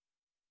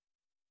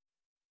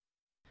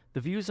The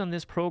views on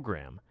this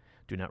program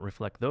do not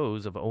reflect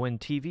those of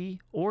ONTV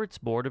or its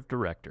board of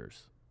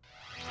directors.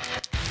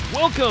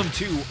 Welcome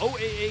to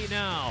OAA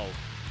Now,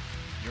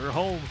 your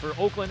home for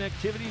Oakland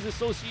Activities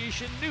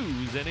Association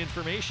news and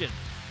information.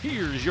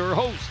 Here's your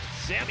host,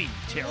 Sammy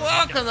Terrell.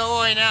 Welcome to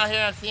OAA Now.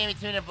 Here I'm Sammy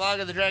Tuna,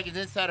 blogger of the Dragons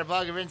Insider,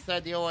 blogger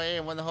Inside the OAA,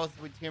 and one of the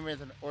hosts with Tim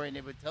on OAA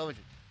Neighborhood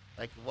Television.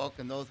 I'd like to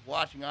welcome those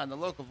watching on the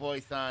local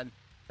voice on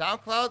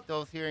SoundCloud,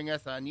 those hearing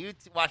us on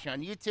YouTube, watching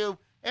on YouTube,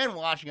 and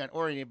watching on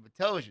OAA Neighborhood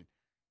Television.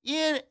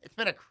 Ian, it's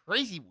been a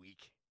crazy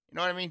week. You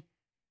know what I mean?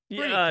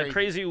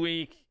 Crazy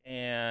week,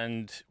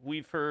 and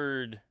we've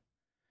heard,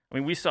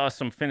 we saw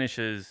some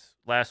finishes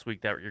last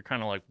week that you're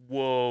kind of like,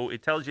 whoa.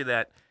 It tells you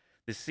that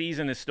the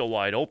season is still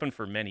wide open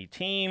for many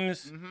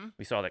teams. Mm-hmm.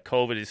 We saw that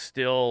COVID is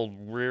still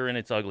rearing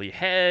its ugly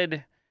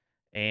head,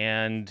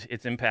 and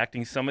it's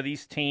impacting some of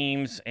these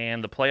teams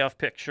and the playoff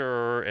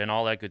picture and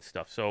all that good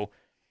stuff. So,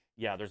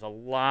 yeah, there's a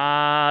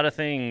lot of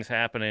things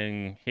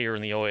happening here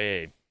in the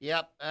OAA.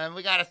 Yep, and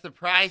we got a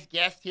surprise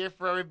guest here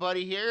for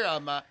everybody here.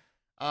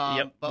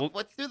 But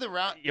let's do the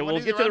round. Yeah, we'll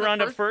get to the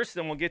roundup first,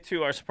 then we'll get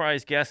to our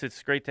surprise guest.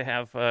 It's great to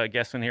have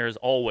guests in here as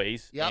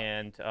always. Yep.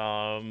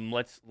 And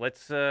let's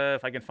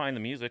if I can find the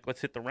music, let's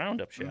hit the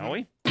roundup, shall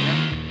we?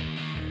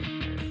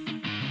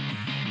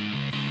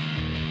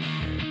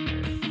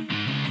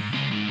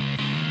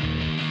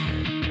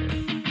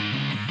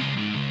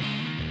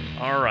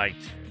 All right.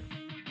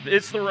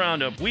 It's the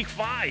roundup. Week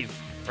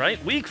 5,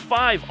 right? Week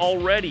 5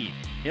 already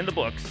in the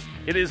books.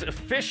 It is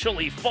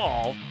officially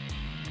fall,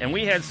 and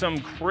we had some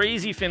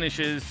crazy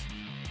finishes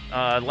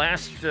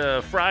last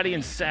Friday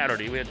and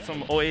Saturday. We had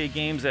some OA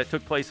games that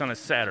took place on a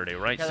Saturday,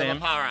 right, because Sam?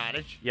 of a power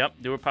outage. Yep,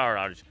 there were power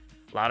outage.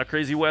 A lot of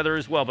crazy weather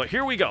as well. But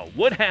here we go.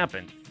 What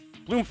happened?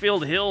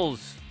 Bloomfield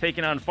Hills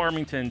taking on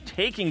Farmington,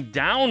 taking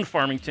down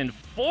Farmington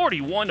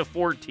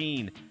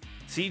 41-14.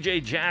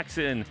 CJ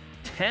Jackson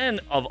 10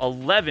 of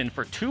 11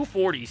 for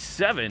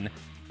 247,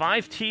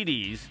 5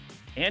 TDs.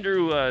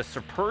 Andrew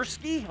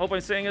Sapersky, hope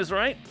I'm saying his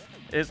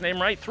name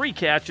right, 3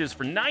 catches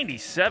for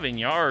 97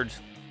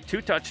 yards,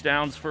 2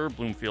 touchdowns for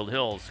Bloomfield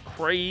Hills.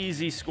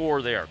 Crazy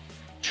score there.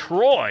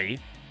 Troy,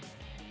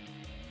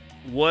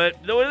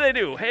 what do they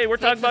do? Hey, we're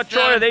talking about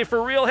Troy. Are they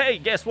for real? Hey,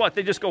 guess what?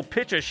 They just go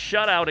pitch a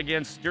shutout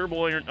against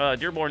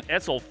Dearborn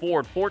Etzel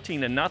Ford,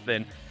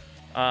 14-0.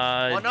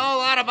 We'll know a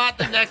lot about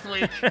them next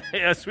week.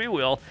 Yes, we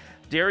will.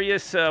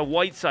 Darius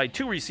Whiteside,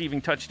 2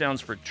 receiving touchdowns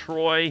for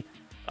Troy.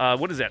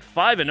 What is that?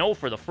 5-0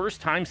 for the first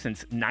time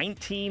since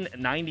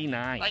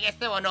 1999. Like I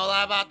said, we'll know a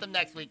lot about them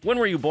next week. When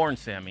were you born,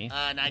 Sammy?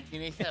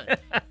 1987.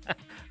 I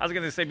was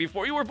going to say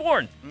before you were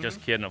born. Mm-hmm.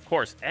 Just kidding, of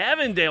course.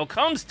 Avondale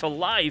comes to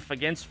life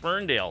against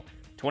Ferndale,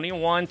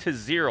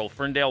 21-0.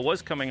 Ferndale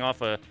was coming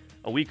off a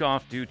week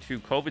off due to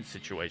COVID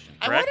situation,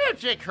 correct? I wonder if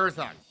Jake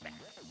Herzog's back.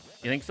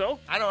 You think so?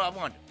 I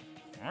wonder.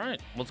 All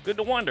right. Well, it's good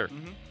to wonder.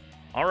 Mm-hmm.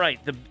 All right.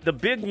 The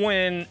big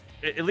win,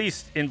 at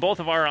least in both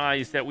of our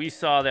eyes, that we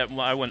saw that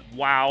I went,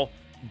 wow.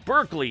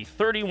 Berkeley,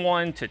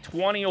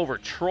 31-20 over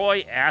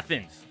Troy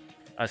Athens.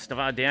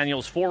 Stevan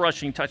Daniels, 4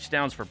 rushing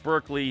touchdowns for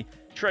Berkeley.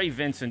 Trey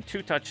Vincent,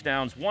 2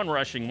 touchdowns, 1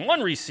 rushing, 1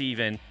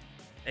 receiving.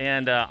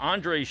 And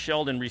Andre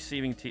Sheldon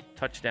receiving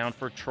touchdown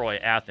for Troy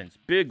Athens.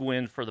 Big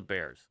win for the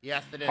Bears.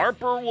 Yes, it is.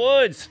 Harper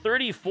Woods,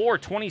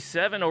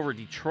 34-27 over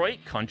Detroit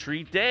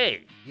Country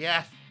Day.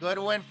 Yes, good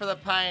win for the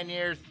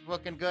Pioneers.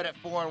 Looking good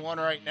at 4-1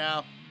 right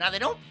now. Now, they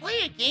don't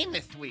play a game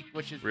this week,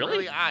 which is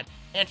really odd.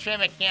 And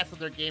Shamrock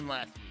canceled their game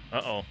last week.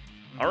 Uh-oh.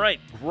 All right,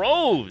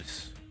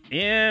 Groves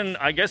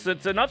I guess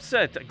it's an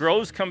upset.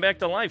 Groves come back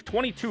to life,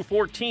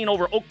 22-14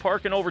 over Oak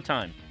Park in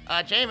overtime.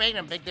 Jay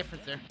Magnum, big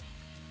difference there.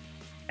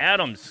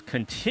 Adams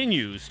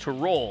continues to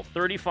roll,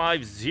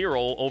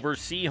 35-0 over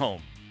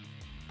Seaholm.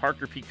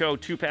 Parker Picot,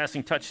 2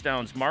 passing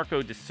touchdowns.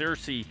 Marco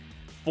DeCirce,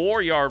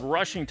 4-yard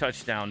rushing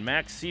touchdown.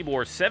 Max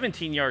Seabour,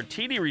 17-yard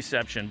TD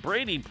reception.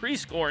 Brady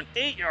Prescore, an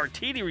 8-yard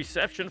TD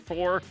reception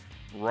for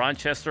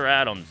Rochester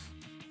Adams.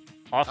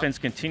 Offense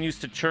continues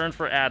to churn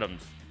for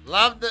Adams.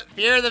 Love the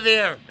fear the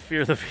veer.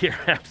 Fear the veer,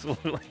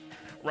 absolutely.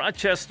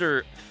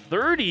 Rochester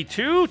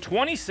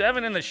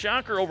 32-27 in the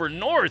shocker over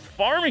North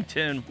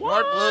Farmington.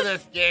 What? North blew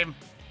this game.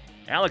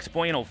 Alex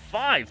Bueno,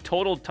 5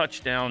 total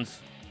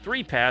touchdowns,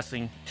 3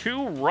 passing,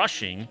 2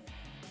 rushing.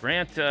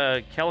 Grant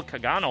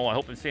Kelikagano, I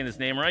hope I'm saying his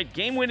name right,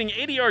 game-winning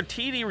 80-yard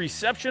TD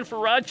reception for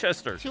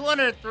Rochester.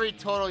 203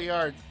 total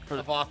yards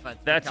of offense.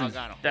 That's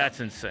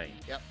insane.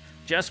 Yep.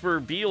 Jesper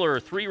Beeler,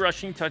 3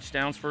 rushing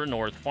touchdowns for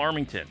North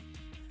Farmington.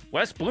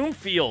 West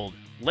Bloomfield,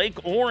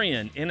 Lake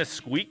Orion in a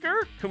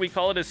squeaker? Can we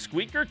call it a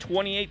squeaker?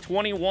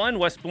 28-21,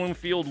 West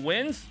Bloomfield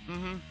wins.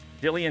 Mm-hmm.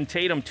 Dillian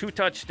Tatum, 2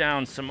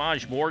 touchdowns.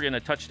 Samaj Morgan, a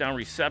touchdown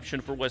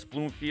reception for West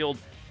Bloomfield.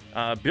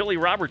 Billy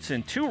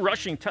Robertson, 2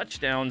 rushing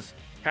touchdowns.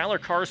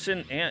 Kyler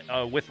Carson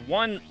with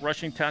 1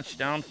 rushing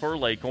touchdown for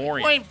Lake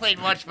Orion. Wayne played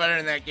much better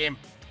in that game.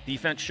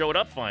 Defense showed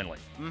up finally.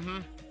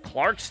 Mm-hmm.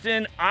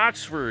 Clarkston,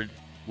 Oxford.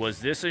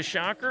 Was this a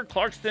shocker?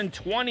 Clarkston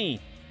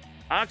 20,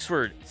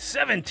 Oxford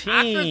 17.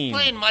 Oxford's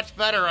playing much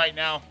better right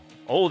now.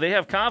 Oh, they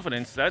have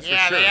confidence, that's for sure.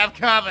 Yeah, they have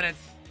confidence.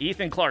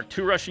 Ethan Clark,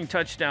 2 rushing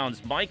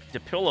touchdowns. Mike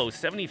DePillo,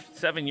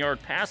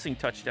 77-yard passing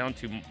touchdown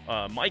to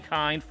Mike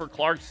Hine for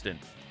Clarkston.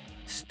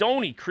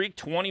 Stony Creek,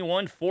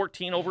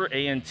 21-14 over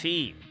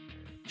A&T.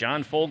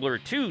 John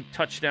Fogler, 2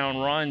 touchdown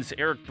runs.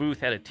 Eric Booth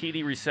had a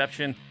TD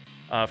reception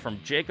from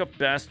Jacob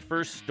Best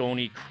for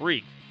Stony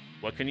Creek.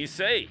 What can you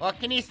say? What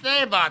can you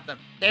say about them?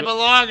 They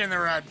belong in the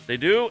run. They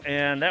do,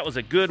 and that was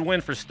a good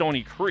win for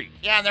Stony Creek.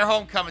 Yeah, and they're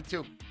homecoming,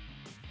 too.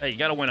 Hey, you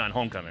got to win on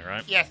homecoming,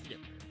 right? Yes, you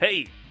do.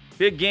 Hey,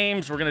 big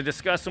games. We're going to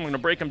discuss them. We're going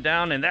to break them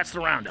down, and that's the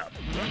roundup.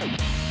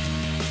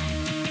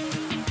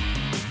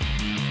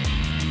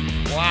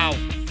 Wow.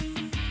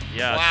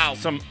 Yeah, wow.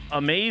 Some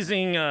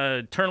amazing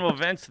tournament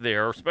events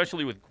there,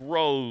 especially with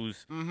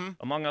Grows,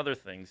 among other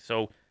things.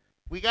 So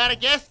we got a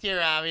guest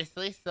here,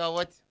 obviously, so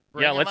let's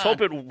bring him let's on.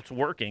 hope it's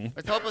working.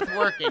 Let's hope it's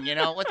working,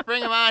 Let's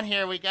bring him on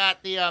here. We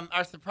got the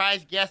our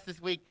surprise guest this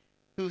week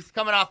who's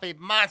coming off a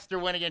monster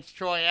win against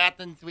Troy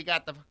Athens. We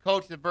got the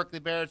coach of the Berkeley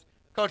Bears,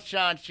 Coach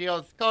Sean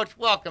Shields. Coach,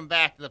 welcome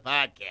back to the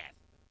podcast.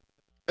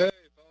 Hey,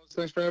 fellas.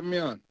 Thanks for having me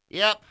on.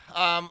 Yep.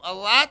 A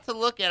lot to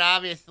look at,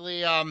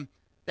 obviously.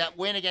 That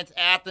win against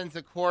Athens,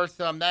 of course,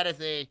 that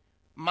is a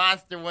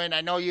monster win.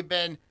 I know you've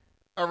been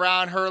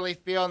around Hurley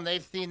Field, and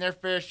they've seen their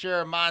fair share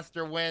of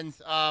monster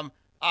wins,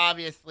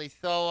 obviously.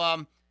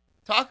 So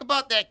talk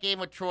about that game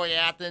with Troy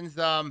Athens,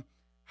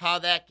 how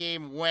that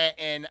game went,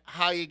 and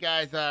how you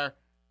guys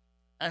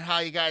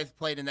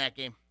played in that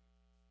game.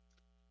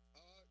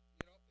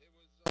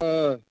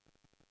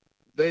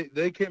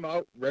 They came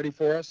out ready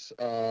for us,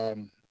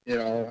 and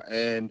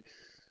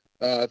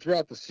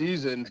throughout the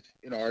season,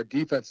 our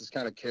defense has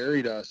kind of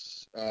carried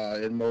us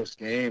in most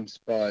games,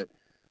 but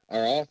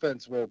our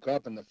offense woke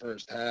up in the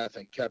first half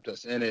and kept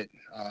us in it.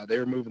 They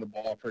were moving the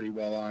ball pretty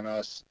well on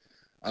us,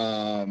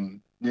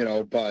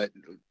 but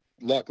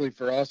luckily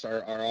for us,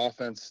 our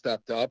offense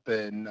stepped up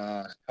and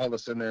held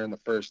us in there in the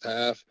first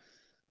half.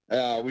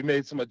 We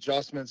made some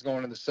adjustments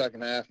going in the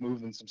second half,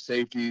 moving some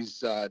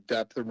safeties,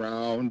 depth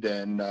around,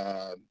 and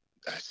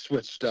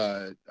switched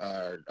our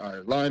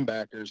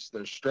linebackers,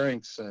 their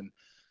strengths, and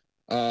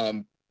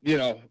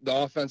the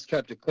offense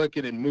kept it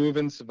clicking and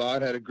moving.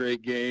 Savad had a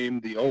great game.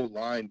 The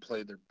O-line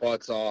played their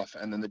butts off,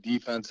 and then the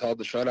defense held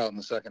the shutout in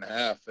the second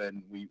half,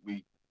 and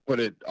we put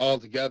it all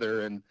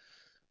together and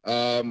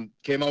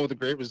came out with a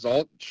great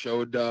result.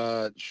 Showed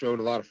a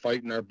lot of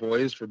fight in our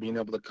boys for being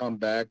able to come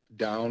back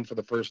down for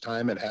the first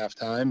time at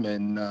halftime,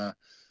 and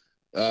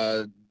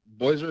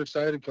boys are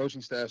excited,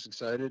 coaching staff's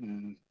excited,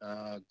 and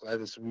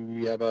glad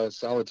we have a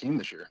solid team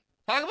this year.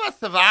 Talk about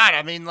Savad.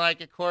 I mean,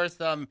 of course,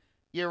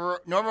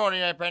 your normal running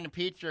back, Brandon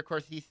Peacher, of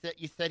course, you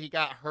said he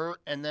got hurt,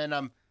 and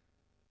then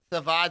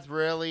Savad's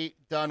really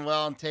done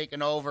well and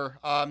taken over.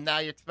 Now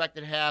you're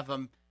expected to have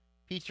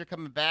Peacher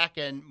coming back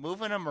and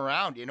moving him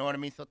around, you know what I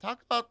mean? So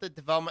talk about the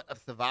development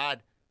of Savad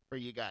for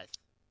you guys.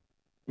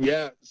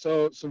 Yeah,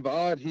 so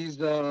Savad, he's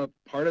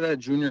part of that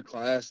junior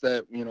class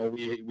that,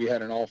 we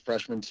had an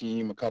all-freshman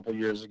team a couple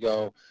years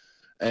ago,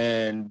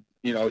 and,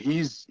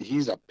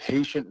 he's a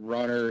patient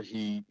runner.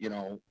 He's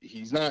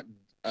not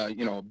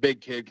a big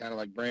kid, kind of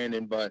like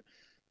Brandon, but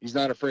he's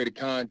not afraid of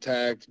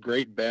contact,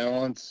 great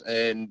balance.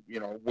 And,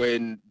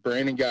 when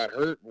Brandon got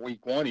hurt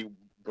week 1, he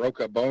broke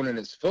a bone in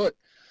his foot.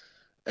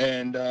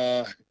 And, we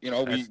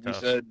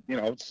said,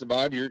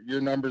 Savad,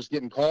 your number's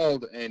getting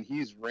called, and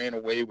he's ran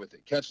away with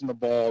it, catching the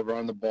ball,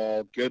 running the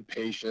ball, good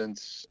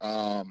patience.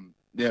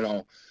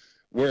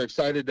 We're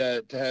excited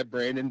to have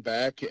Brandon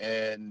back,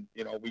 and,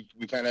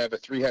 we kind of have a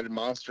 3-headed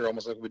monster,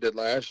 almost like we did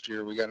last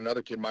year. We got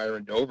another kid,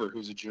 Myron Dover,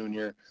 who's a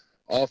junior.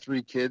 All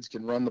 3 kids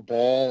can run the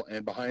ball,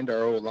 and behind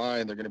our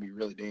O-line, they're going to be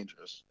really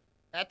dangerous.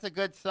 That's a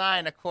good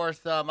sign, of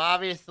course,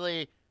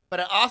 obviously,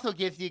 but it also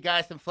gives you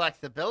guys some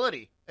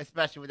flexibility,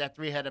 especially with that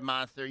 3-headed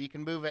monster. You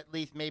can move at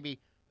least maybe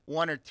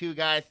 1 or 2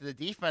 guys to the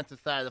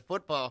defensive side of the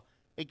football.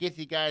 It gives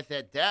you guys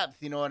that depth,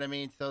 you know what I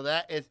mean? So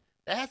that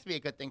has to be a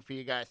good thing for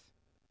you guys.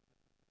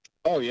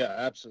 Oh, yeah,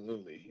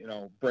 absolutely.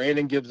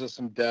 Brandon gives us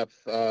some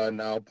depth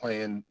now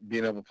being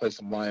able to play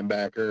some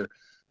linebacker.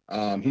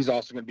 He's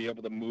also going to be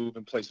able to move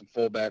and play some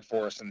fullback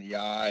for us in the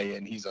eye,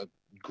 and he's a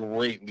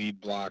great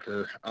lead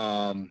blocker.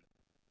 On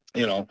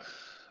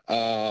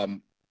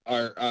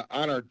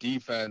our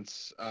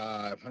defense,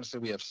 I'm going to say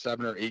we have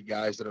 7 or 8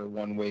 guys that are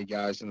one-way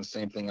guys, and the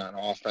same thing on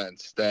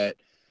offense. That,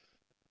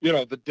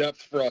 the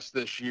depth for us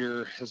this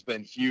year has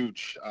been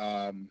huge.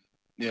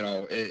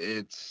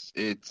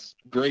 It's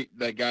great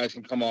that guys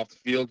can come off the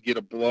field, get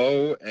a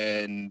blow,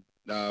 and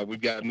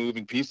we've got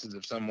moving pieces.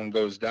 If someone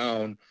goes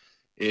down,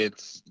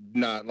 it's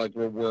not like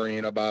we're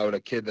worrying about a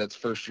kid that's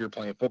first year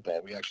playing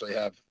football. We actually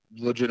have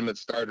legitimate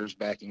starters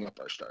backing up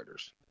our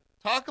starters.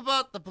 Talk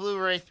about the Blue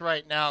Race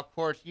right now. Of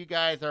course, you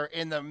guys are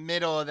in the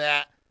middle of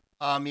that.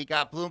 You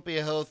got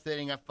Bloomfield Hills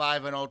sitting at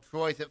 5-0,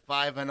 Troy's at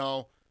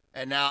 5-0,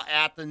 and now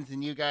Athens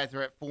and you guys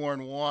are at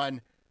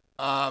 4-1.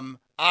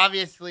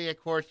 Obviously, of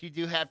course, you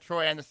do have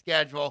Troy on the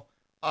schedule.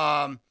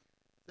 And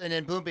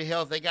then Bloomfield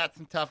Hills, they got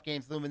some tough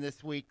games looming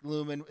this week,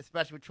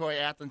 especially with Troy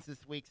Athens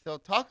this week. So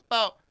talk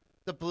about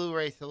the Blue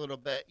Race a little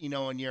bit,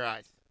 in your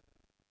eyes.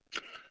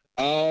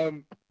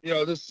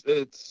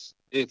 It's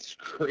it's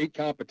great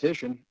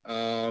competition.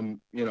 So,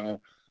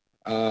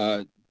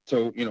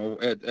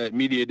 at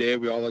Media Day,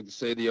 we all like to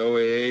say the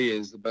OAA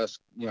is the best,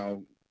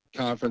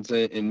 conference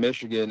in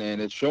Michigan,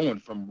 and it's showing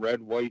from red,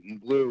 white,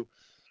 and blue.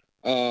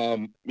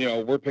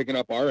 We're picking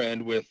up our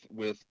end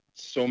with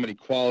so many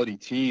quality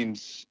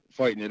teams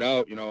fighting it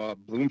out.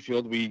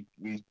 Bloomfield, we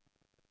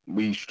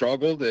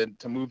struggled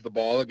to move the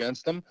ball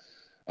against them.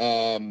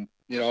 And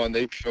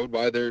they've showed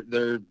why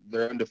they're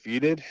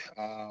undefeated.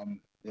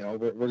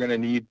 We're going to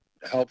need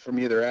help from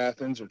either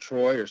Athens or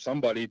Troy or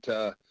somebody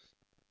to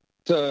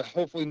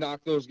hopefully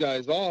knock those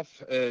guys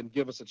off and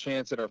give us a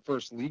chance at our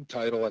first league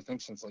title, I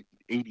think, since like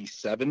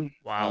 87.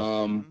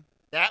 Wow.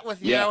 That was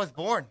the year I was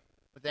born.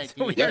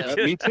 Yeah,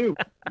 me too.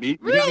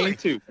 Really? Me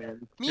too.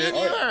 Me and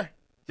you are.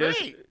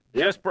 Great.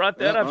 Just brought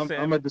that up,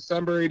 Sam. I'm a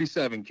December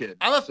 87 kid.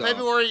 I'm a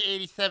February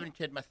 87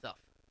 kid myself.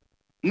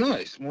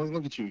 Nice. Well,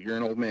 look at you. You're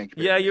an old man.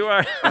 Yeah, you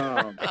are.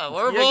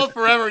 We're both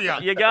forever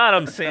young. You got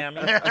him, Sam.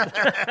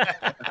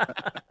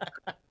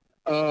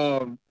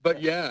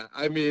 But yeah,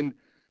 I mean,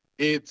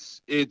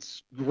 it's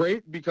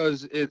great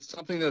because it's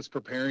something that's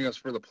preparing us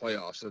for the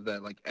playoffs, so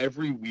that like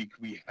every week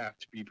we have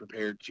to be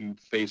prepared to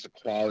face a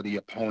quality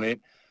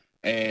opponent.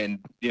 And,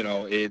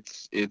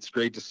 it's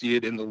great to see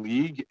it in the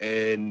league,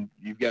 and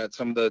you've got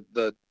some of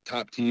the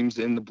top teams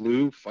in the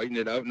blue fighting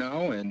it out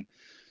now, and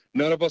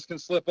none of us can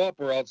slip up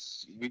or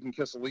else we can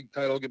kiss a league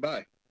title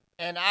goodbye.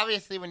 And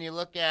obviously, when you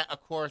look at,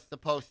 of course, the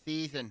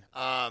postseason,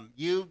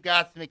 you've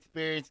got some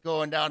experience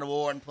going down to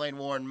Warren, playing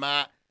Warren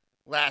Mott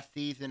last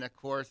season, of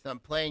course,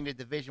 playing the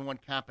Division I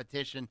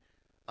competition.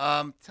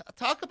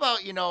 Talk about,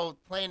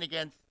 playing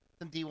against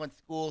some D1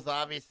 schools,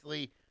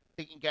 obviously,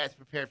 thinking you guys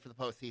prepared for the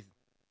postseason.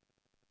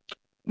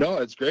 No,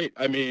 it's great.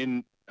 I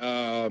mean,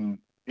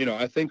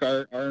 I think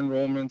our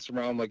enrollment's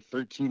around like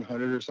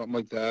 1,300 or something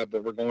like that,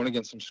 but we're going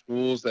against some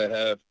schools that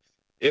have,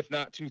 if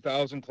not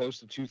 2,000, close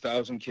to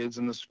 2,000 kids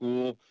in the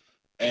school.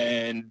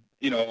 And,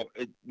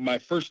 my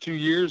first 2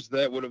 years,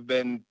 that would have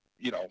been,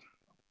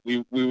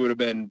 we would have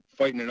been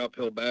fighting an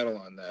uphill battle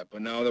on that.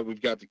 But now that we've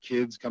got the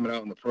kids coming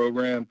out in the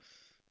program,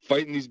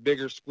 fighting these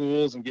bigger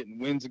schools and getting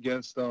wins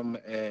against them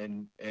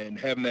and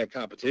having that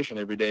competition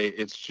every day,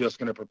 it's just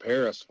going to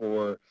prepare us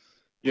for,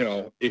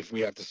 if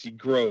we have to see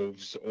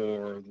Groves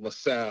or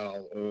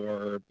LaSalle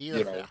or,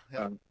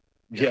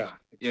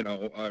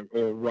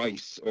 or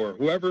Rice or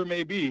whoever it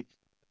may be,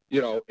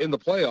 in the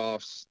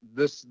playoffs,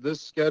 this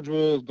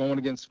schedule going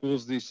against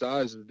schools these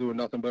size is doing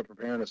nothing but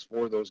preparing us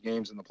for those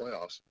games in the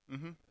playoffs.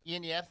 Mm-hmm.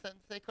 Ian, you have something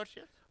to say, Coach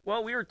Shields?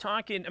 Well, we were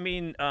talking,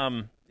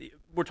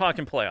 we're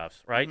talking playoffs,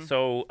 right? Mm-hmm.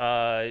 So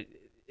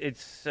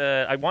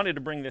I wanted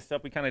to bring this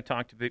up. We kind of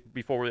talked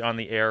before we were on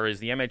the air, is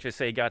the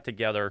MHSA got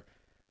together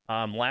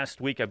last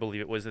week, I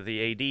believe it was, at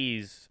the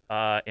ADs,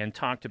 and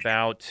talked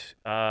about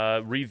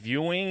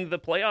reviewing the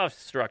playoff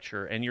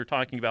structure. And you're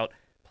talking about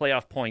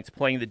playoff points,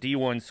 playing the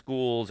D1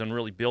 schools, and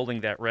really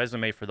building that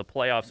resume for the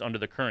playoffs under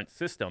the current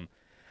system.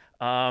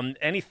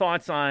 Any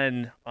thoughts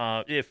on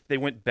if they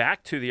went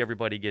back to the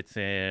everybody gets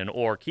in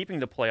or keeping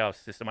the playoff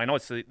system? I know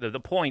it's the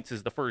points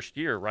is the first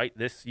year, right,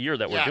 this year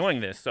that we're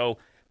doing this, so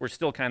we're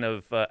still kind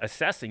of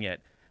assessing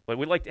it. But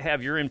we'd like to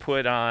have your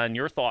input on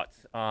your thoughts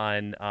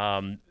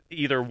on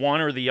either one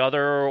or the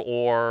other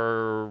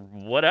or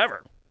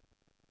whatever.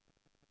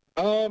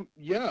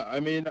 Yeah,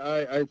 I mean,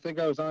 I think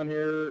I was on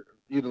here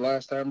either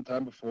last time or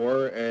time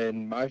before,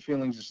 and my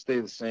feelings just stay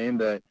the same,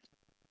 that,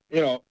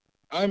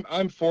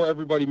 I'm for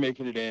everybody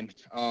making it in.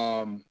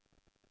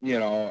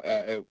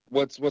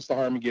 What's the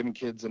harm in giving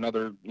kids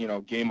another,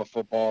 game of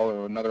football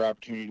or another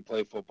opportunity to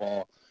play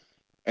football?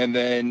 And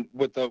then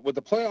with the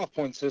playoff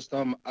point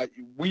system,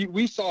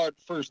 we saw it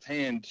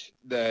firsthand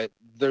that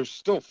there's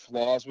still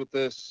flaws with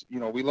this.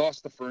 We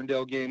lost the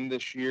Ferndale game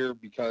this year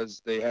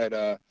because they had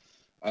a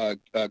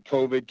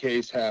COVID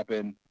case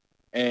happen.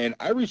 And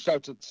I reached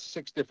out to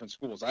 6 different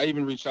schools. I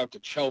even reached out to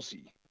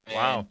Chelsea.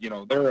 Wow.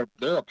 And,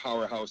 they're a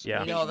powerhouse.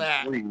 Yeah. We know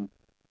that.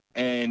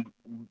 And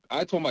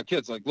I told my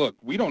kids, like, look,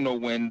 we don't know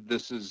when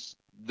this is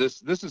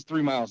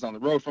 3 miles down the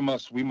road from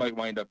us. We might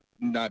wind up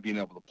not being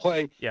able to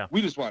play. Yeah. We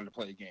just wanted to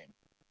play a game.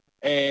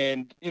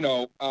 And,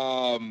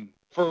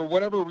 for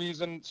whatever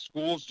reason,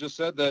 schools just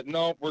said that,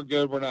 no, we're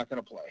good. We're not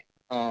going to play.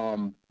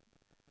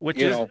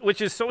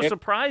 Which is so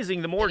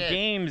surprising. The more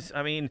games,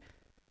 I mean,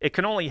 it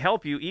can only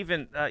help you.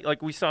 Even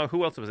like we saw,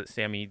 who else was it?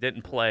 Sammy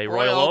didn't play.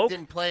 Royal Oak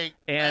didn't play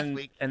last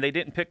week, and they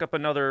didn't pick up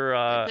another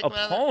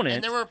opponent.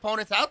 And there were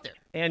opponents out there.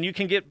 And you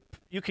can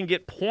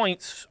get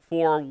points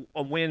for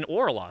a win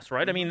or a loss,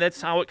 right? I mean,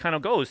 that's how it kind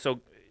of goes.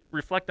 So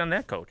reflect on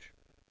that, Coach.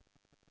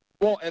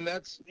 Well, and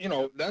that's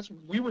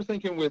we were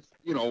thinking with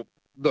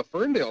the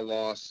Ferndale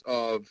loss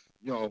of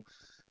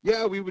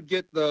we would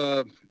get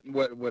the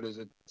what is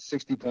it,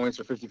 60 points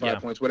or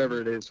 55 points,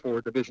 whatever it is, for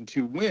a Division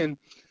II win.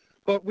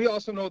 But we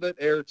also know that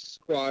Eric's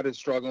squad is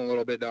struggling a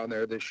little bit down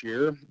there this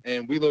year.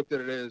 And we looked at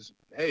it as,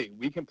 hey,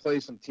 we can play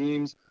some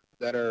teams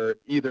that are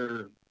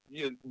either,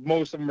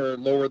 most of them are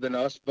lower than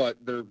us, but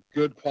they're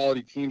good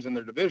quality teams in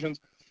their divisions.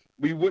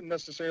 We wouldn't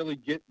necessarily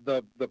get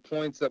the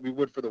points that we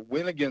would for the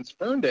win against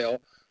Ferndale,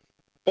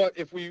 But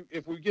if we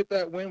get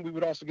that win, we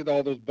would also get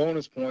all those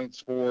bonus points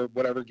for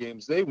whatever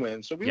games they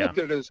win. So we Yeah. looked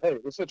at it as, hey,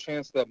 it's a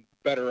chance to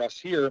better us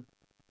here,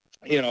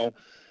 you know.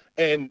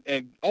 And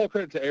all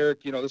credit to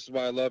Eric. You know, this is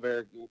why I love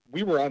Eric.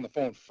 We were on the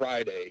phone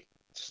Friday,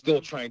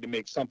 still trying to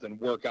make something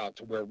work out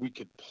to where we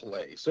could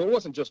play. So it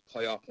wasn't just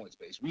playoff points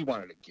based. We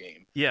wanted a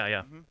game.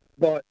 Yeah.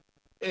 But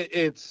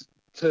it's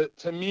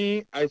to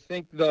me, I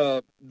think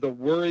the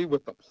worry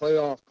with the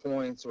playoff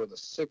points or the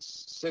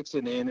six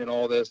and in and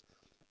all this.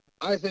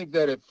 I think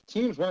that if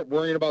teams weren't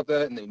worrying about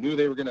that and they knew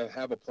they were going to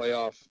have a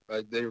playoff,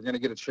 they were going to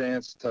get a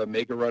chance to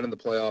make a run in the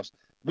playoffs,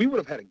 we would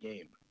have had a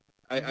game.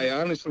 I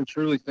honestly,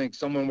 truly think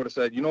someone would have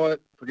said, you know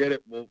what, forget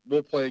it.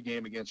 We'll play a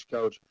game against you,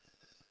 coach.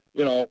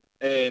 You know,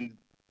 and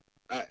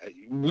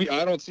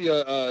I don't see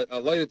a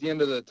light at the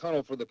end of the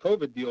tunnel for the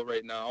COVID deal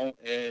right now.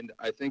 And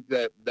I think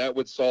that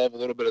would solve a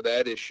little bit of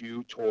that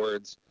issue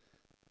towards,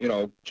 you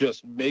know,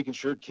 just making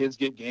sure kids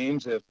get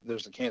games. If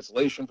there's a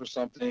cancellation for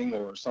something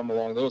or something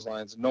along those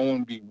lines, no one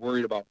would be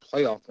worried about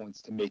playoff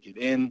points to make it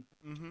in.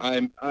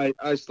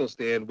 I still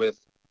stand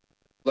with,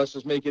 let's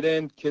just make it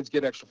in. Kids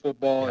get extra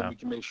football, and we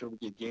can make sure we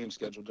get games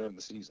scheduled during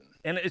the season.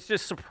 And it's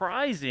just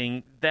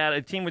surprising that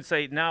a team would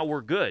say, now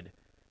we're good.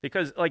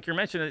 Because, like you're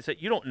mentioning, it's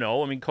that you don't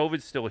know. I mean,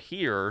 COVID's still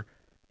here.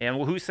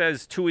 And who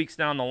says 2 weeks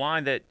down the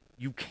line that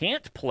you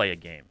can't play a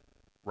game,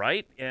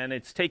 right? And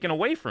it's taken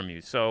away from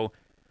you. So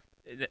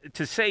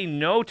to say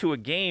no to a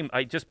game,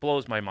 it just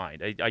blows my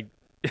mind. I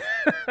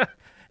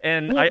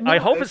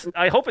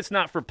hope it's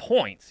not for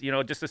points, you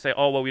know, just to say,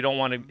 oh, well, we don't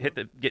want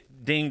to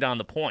get dinged on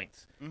the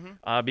points.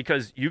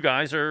 Because you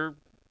guys are,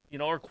 you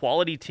know, a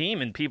quality team,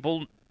 and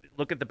people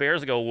look at the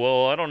Bears and go,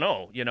 well, I don't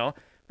know, you know.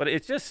 But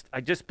it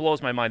just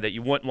blows my mind that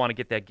you wouldn't want to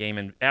get that game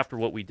in after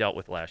what we dealt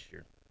with last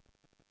year.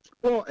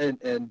 Well,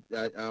 and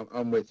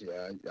I'm with you.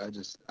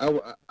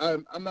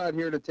 I'm not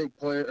here to take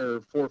play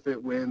or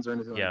forfeit wins or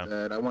anything like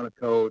that. I want to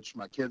coach.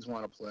 My kids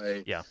want to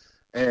play. Yeah.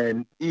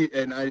 And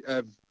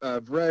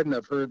I've read and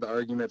I've heard the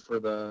argument for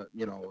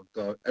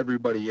the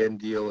everybody in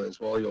deal is,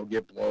 well, you'll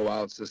get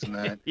blowouts, this and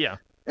that. Yeah.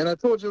 And I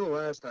told you the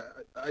last time,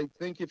 I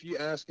think if you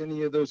ask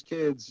any of those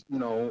kids, you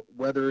know,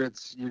 whether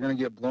it's you're going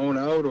to get blown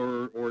out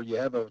or you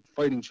have a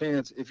fighting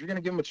chance, if you're going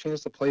to give them a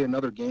chance to play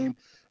another game,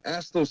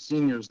 ask those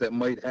seniors that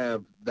might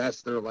have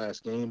that's their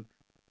last game.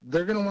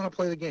 They're going to want to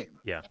play the game.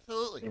 Yeah.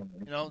 Absolutely.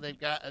 You know, they've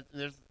got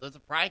there's a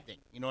pride thing.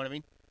 You know what I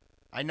mean?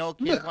 I know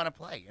kids want to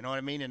play. You know what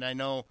I mean? And I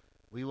know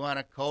we want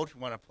to coach,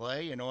 want to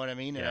play. You know what I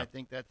mean? And I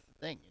think that's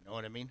the thing. You know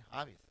what I mean?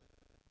 Obviously.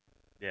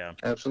 Yeah.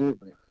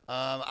 Absolutely.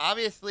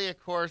 Obviously,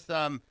 of course,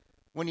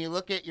 when you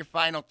look at your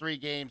final three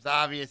games,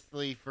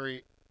 obviously for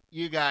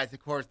you guys,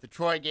 of course, the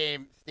Troy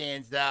game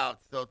stands out.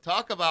 So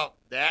talk about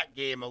that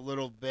game a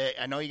little bit.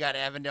 I know you got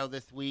Avondale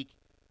this week.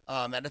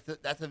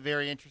 That's a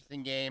very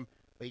interesting game.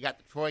 But you got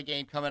the Troy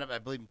game coming up, I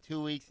believe, in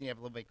 2 weeks, and you have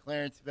a little bit of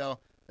Clarenceville,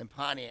 then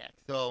Pontiac.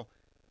 So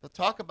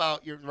talk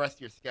about the rest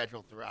of your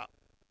schedule throughout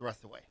the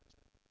rest of the way.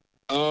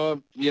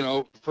 You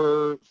know,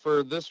 for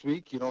this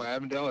week, you know,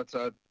 Avondale, it's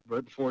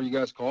right before you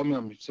guys called me.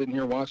 I'm sitting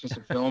here watching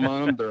some film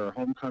on them. Their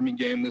homecoming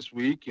game this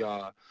week.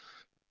 You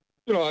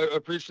know, I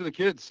preach to the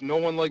kids. No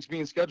one likes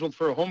being scheduled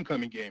for a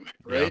homecoming game,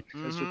 right?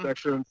 Yeah. It's just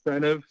extra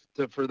incentive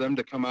for them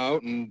to come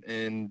out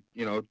and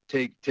you know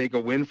take a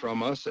win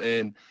from us.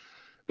 And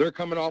they're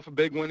coming off a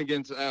big win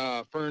against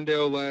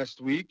Ferndale last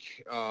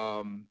week.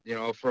 You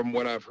know, from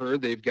what I've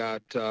heard, they've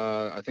got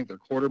I think their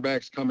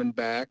quarterback's coming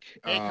back.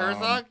 Hey,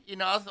 Herzog, you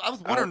know, I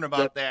was wondering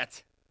about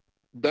that.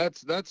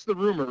 That's the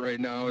rumor right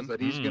now is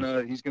that he's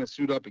gonna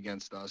suit up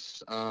against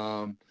us.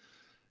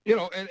 You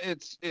know, and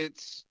it's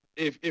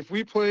if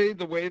we play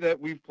the way that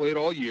we've played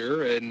all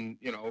year and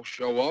you know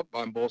show up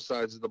on both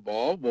sides of the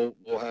ball, we'll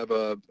have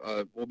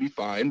we'll be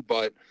fine.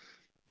 But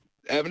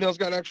Avondale's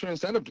got extra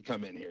incentive to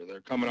come in here.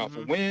 They're coming off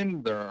a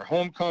win. They're our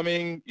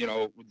homecoming. You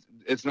know,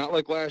 it's not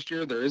like last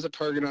year. There is a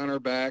target on our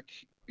back.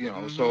 You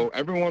know, so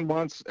everyone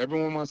wants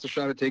a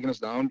shot at taking us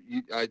down.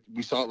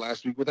 We saw it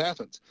last week with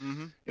Athens.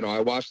 You know, I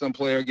watched them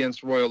play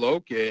against Royal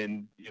Oak,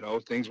 and you know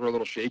things were a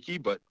little shaky.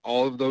 But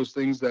all of those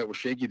things that were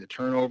shaky, the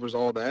turnovers,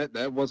 all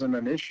that wasn't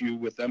an issue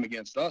with them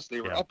against us.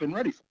 They were up and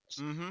ready for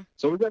us.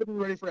 So we got to be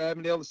ready for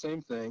Avondale. The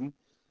same thing.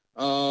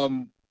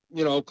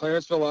 You know,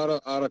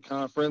 Clarenceville out of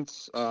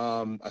conference.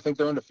 I think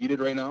they're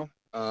undefeated right now.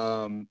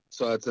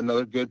 So that's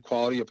another good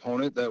quality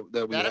opponent that we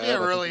have. That'll be a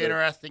really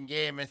interesting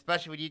game,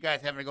 especially with you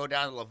guys having to go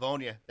down to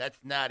Livonia. That's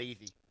not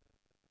easy.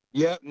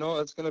 Yeah, no,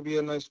 that's going to be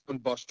a nice fun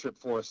bus trip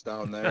for us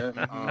down there.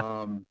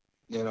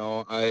 You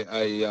know,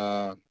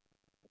 I'm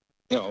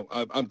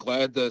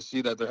glad to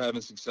see that they're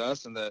having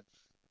success and that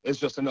it's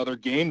just another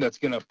game that's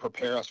going to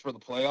prepare us for the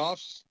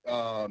playoffs,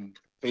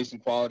 facing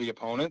quality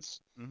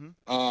opponents. You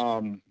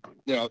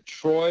know,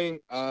 Troy,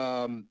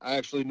 I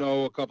actually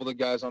know a couple of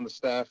guys on the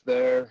staff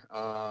there.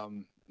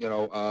 You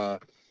know,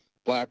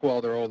 Blackwell,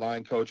 their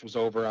O-line coach, was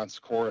over on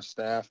Socorro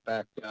staff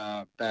back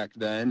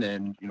then,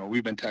 and you know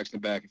we've been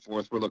texting back and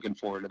forth. We're looking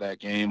forward to that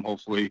game.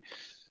 Hopefully,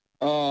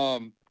 you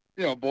know,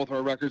 both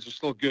our records are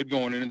still good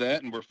going into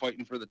that, and we're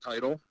fighting for the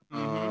title.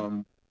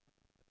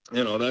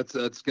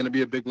 that's going to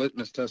be a big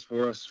litmus test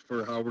for us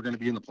for how we're going to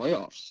be in the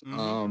playoffs.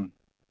 Mm-hmm.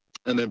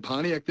 And then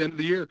Pontiac at the end of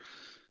the year,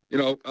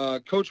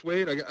 Coach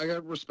Wade, I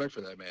got respect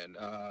for that, man.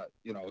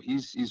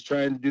 He's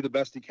trying to do the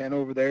best he can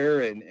over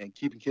there and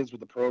keeping kids with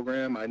the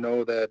program. I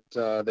know that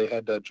they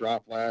had to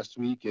drop last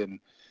week, and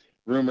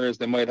rumor is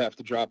they might have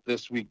to drop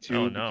this week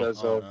too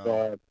because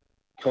of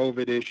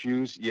COVID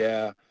issues.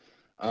 Yeah.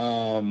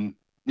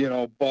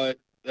 But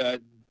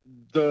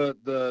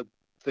the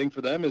thing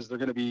for them is they're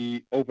going to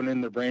be opening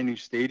their brand new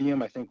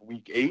stadium, I think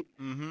week 8.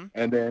 Mm-hmm.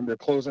 And then they're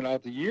closing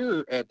out the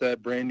year at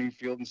that brand new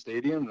field and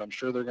stadium. And I'm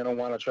sure they're going to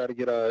want to try to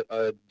get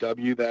a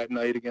W that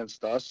night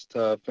against us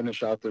to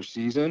finish out their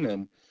season.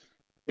 And,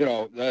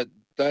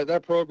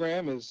 that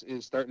program is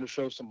starting to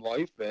show some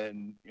life,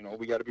 and,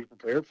 we got to be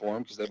prepared for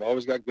them because they've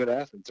always got good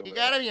athletes over there. You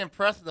got to be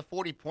impressed with the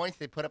 40 points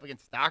they put up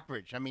against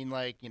Stockbridge. I mean,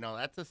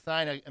 that's a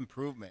sign of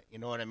improvement. You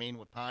know what I mean?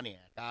 With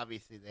Pontiac,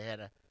 obviously they had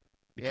a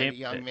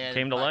young man. It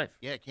came to life.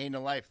 Yeah, it came to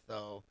life.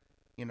 So,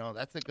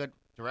 that's a good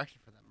direction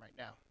for them right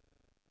now.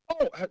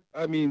 Oh,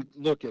 I mean,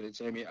 look at it,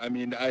 Sammy. I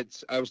mean, I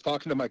was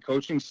talking to my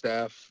coaching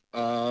staff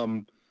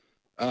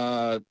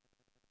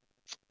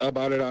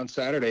about it on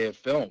Saturday at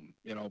film.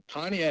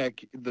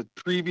 Pontiac the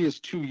previous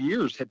 2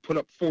 years had put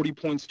up 40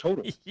 points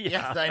total.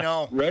 Yes, I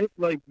know. Right?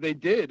 Like they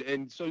did.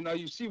 And so now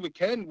you see with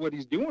Ken, what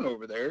he's doing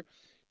over there.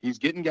 He's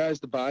getting guys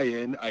to buy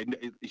in. I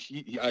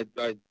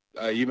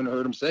even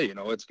heard him say,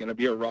 it's going to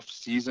be a rough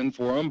season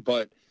for him,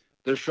 but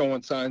they're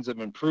showing signs of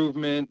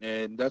improvement.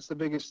 And that's the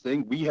biggest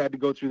thing. We had to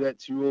go through that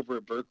too over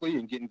at Berkeley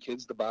and getting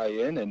kids to buy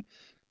in. And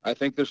I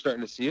think they're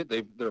starting to see it.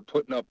 They're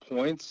putting up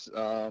points.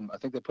 I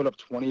think they put up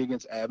 20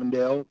 against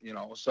Avondale,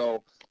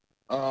 so,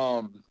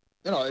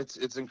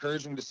 it's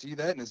encouraging to see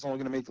that, and it's only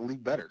going to make the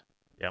league better.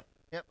 Yep.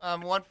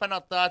 One final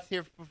thoughts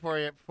here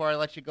before I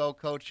let you go,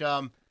 Coach.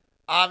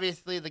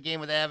 Obviously the game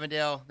with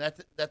Avondale,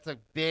 that's a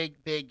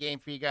big game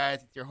for you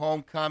guys. It's your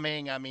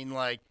homecoming. I mean,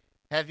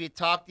 have you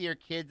talked to your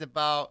kids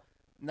about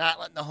not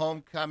letting the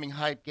homecoming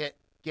hype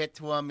get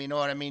to them? You know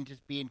what I mean?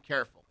 Just being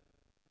careful.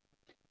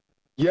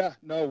 Yeah,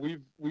 no,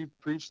 we've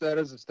preached that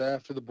as a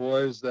staff to the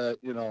boys that,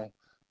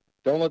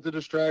 don't let the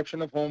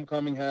distraction of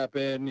homecoming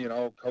happen,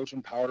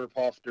 coaching powder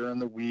puff during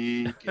the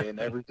week and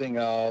everything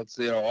else,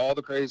 all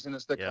the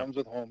craziness that comes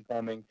with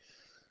homecoming.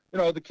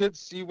 The kids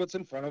see what's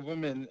in front of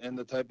them and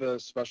the type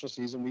of special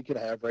season we could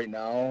have right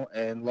now.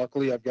 And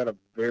luckily I've got a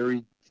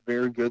very,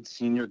 very good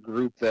senior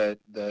group that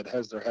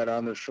has their head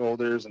on their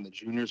shoulders, and the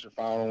juniors are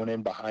following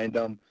in behind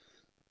them.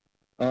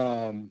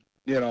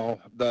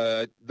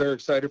 They're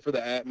excited for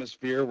the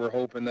atmosphere. We're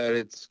hoping that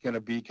it's going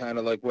to be kind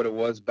of like what it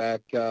was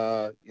back,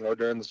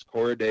 during the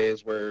Socorro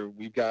days, where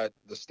we've got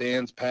the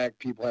stands packed.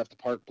 People have to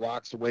park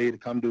blocks away to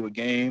come to a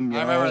game.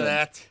 I remember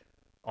that.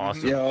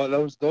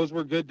 Awesome. Those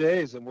were good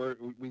days, and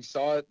we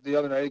saw it the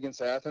other night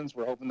against Athens.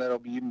 We're hoping that'll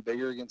be even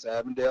bigger against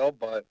Avondale,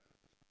 but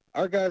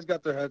our guys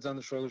got their heads on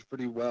the shoulders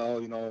pretty well.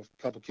 A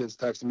couple kids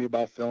texted me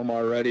about film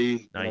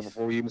already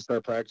before we even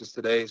start practice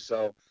today,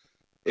 so.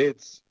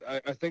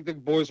 I think the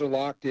boys are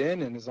locked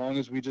in, and as long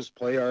as we just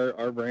play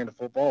our brand of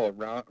football,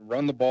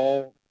 run the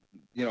ball,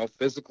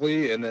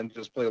 physically, and then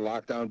just play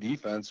lockdown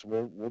defense,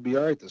 we'll be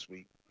all right this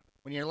week.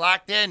 When you're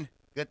locked in,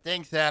 good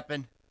things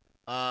happen.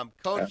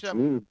 Coach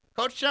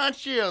Sean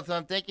Shields,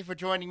 thank you for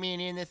joining me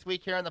and Ian this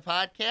week here on the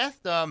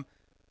podcast.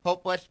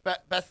 Hope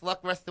best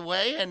luck rest of the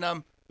way, and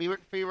be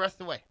rooting for you rest of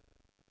the way.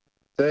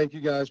 Thank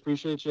you, guys.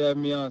 Appreciate you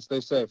having me on. Stay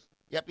safe.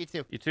 Yep, you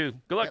too. You too.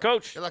 Good luck,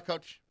 Coach. Good luck,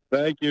 Coach.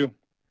 Thank you.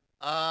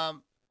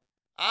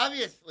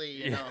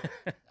 Obviously,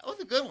 that was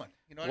a good one.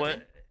 You know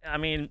what I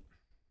mean?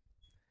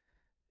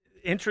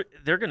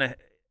 They're going to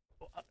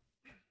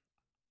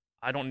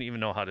 – I don't even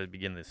know how to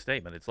begin this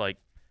statement. It's like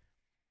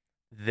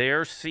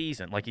their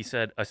season, like he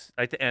said,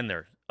 at the end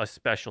there, a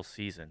special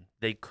season.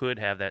 They could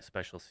have that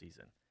special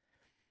season.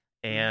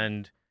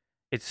 And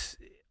it's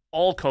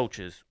all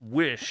coaches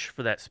wish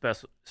for that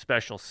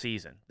special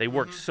season. They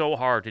work so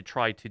hard to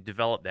try to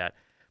develop that.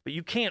 But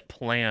you can't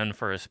plan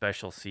for a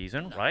special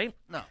season, right?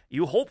 No.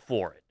 You hope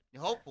for it. You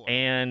hope for it.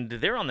 And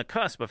they're on the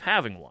cusp of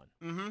having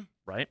one,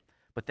 right?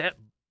 But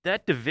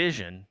that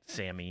division,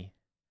 Sammy,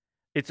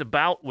 it's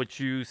about what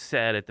you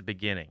said at the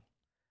beginning.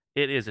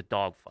 It is a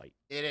dogfight.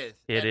 It is.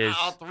 It is.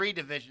 All three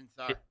divisions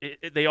are.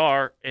 They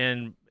are,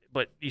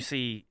 but you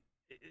see,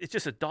 it's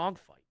just a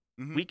dogfight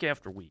week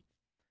after week.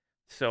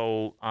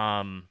 So,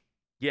 I'm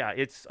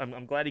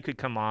glad he could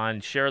come on,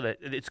 share that.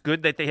 It's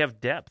good that they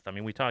have depth. I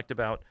mean, we talked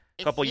about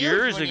a couple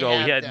years ago,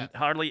 he had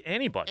hardly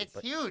anybody. It's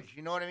huge.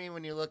 You know what I mean?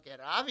 When you look at,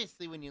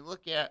 obviously, and then you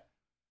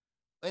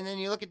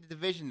look at the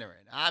division they're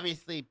in.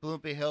 Obviously,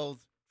 Bloomfield Hills,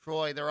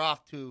 Troy, they're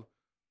off to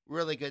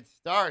really good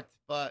starts.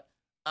 But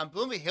on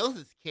Bloomfield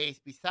Hills' case,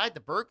 beside the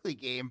Berkeley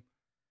game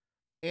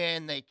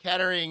and the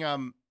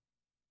Kettering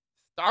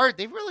start,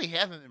 they really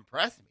haven't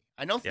impressed me.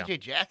 I know C.J.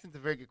 Jackson's a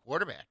very good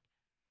quarterback,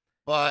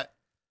 but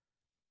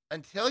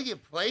until you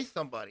play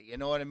somebody, you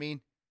know what I mean?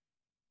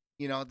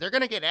 They're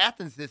going to get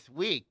Athens this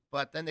week,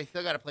 but then they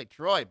still got to play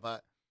Troy.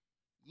 But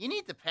you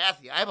need to pass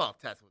the eyeball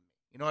test with me.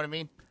 You know what I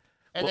mean?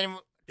 And then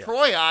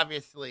Troy,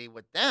 obviously,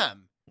 with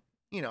them,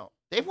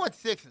 they've won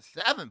 6 or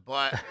 7,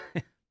 but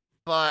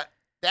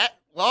that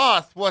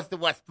loss was to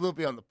West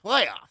Bloomfield in the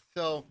playoffs.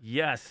 So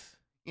Yes.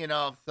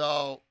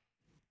 so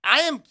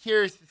I am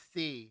curious to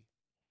see,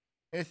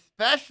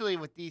 especially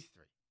with these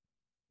 3.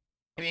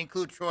 I mean,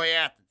 include Troy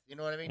Athens. You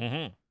know what I mean?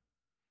 Mm-hmm.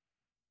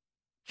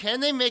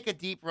 Can they make a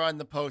deep run in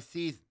the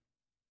postseason?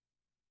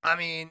 I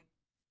mean,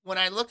 when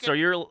I look at, So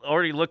you're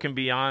already looking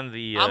beyond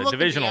the I'm looking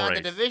divisional beyond race.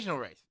 the divisional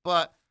race,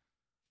 but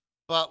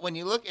when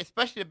you look,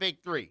 especially the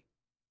big 3,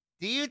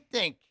 do you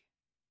think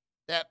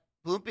that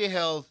Bloomfield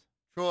Hills,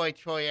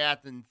 Troy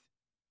Athens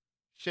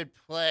should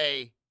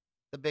play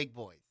the big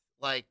boys?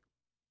 Like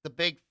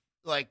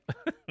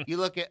you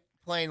look at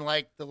playing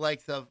like the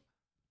likes of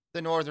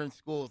the northern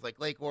schools, like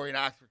Lake Orion,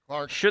 Oxford,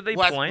 Clark. Should they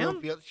West play 'em?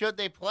 Bloomfield. Should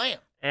they play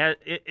them?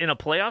 In a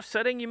playoff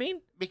setting, you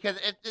mean? Because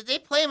if they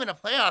play them in a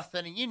playoff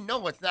setting,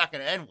 it's not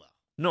going to end well.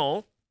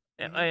 No.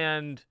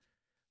 Mhm.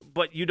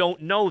 But you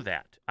don't know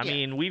that. I Yeah.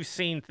 mean, we've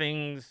seen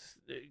things,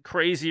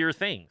 crazier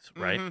things,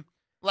 right? Mhm.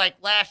 Like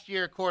last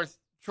year, of course,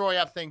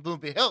 Troy upsetting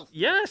Bloomfield Hills.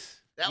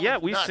 Yes. That Yeah,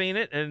 was we've nuts. seen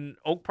it, and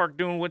Oak Park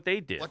doing what they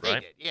did, What right?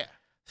 they did, yeah.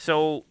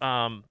 So,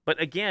 but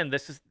again,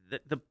 this is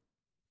the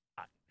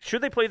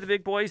should they play the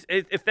big boys?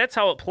 If that's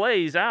how it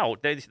plays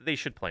out, they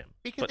should play them.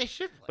 Because they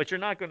should play. But you're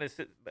not going to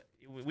sit.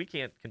 We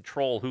can't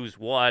control who's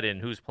what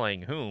and who's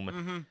playing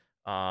whom.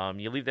 Mm-hmm.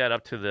 You leave that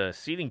up to the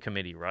seating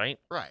committee, right?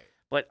 Right.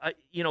 But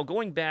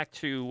going back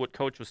to what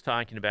Coach was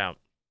talking about,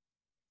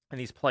 and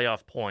these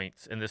playoff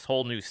points and this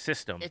whole new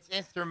system. It's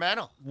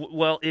instrumental.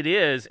 Well, it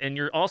is, and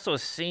you're also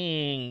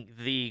seeing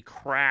the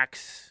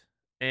cracks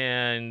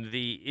and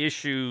the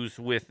issues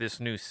with this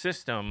new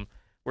system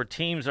where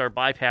teams are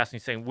bypassing,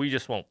 saying we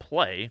just won't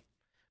play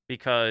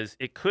because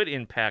it could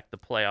impact the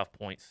playoff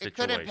point situation. It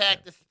could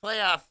impact this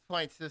playoff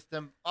point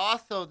system.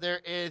 Also, there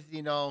is,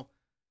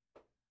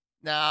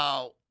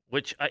 now.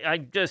 Which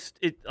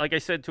like I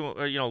said to him,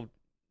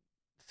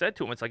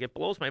 it's like it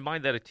blows my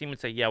mind that a team would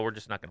say, yeah, we're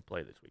just not going to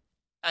play this week.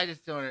 I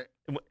just don't.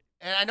 And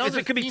I know Because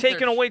there's it could be teams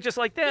taken that- away just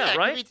like that, yeah,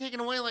 right? it could be taken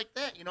away like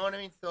that. You know what I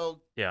mean? So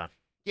Yeah.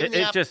 give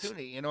them the It just-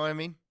 opportunity. You know what I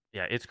mean?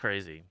 Yeah, it's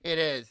crazy. It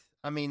is.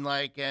 I mean,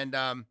 and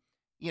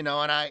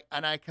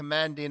I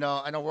commend, I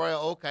know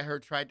Royal Oak, I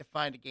heard, tried to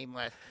find a game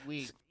last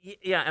week.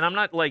 Yeah, and I'm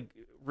not like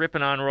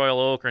ripping on Royal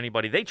Oak or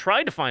anybody. They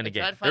tried to find a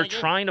game. They're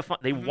trying to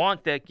find. They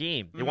want that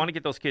game. They want to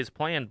get those kids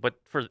playing. But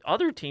for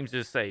other teams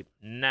to say,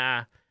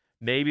 nah,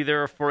 maybe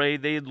they're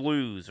afraid they'd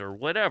lose or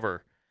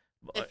whatever.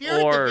 If you're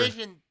a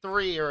Division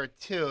 3 or a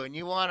 2 and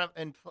you want to,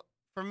 and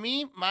for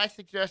me, my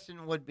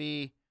suggestion would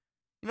be,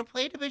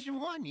 play Division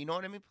 1. You know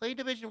what I mean? Play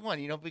Division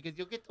 1, because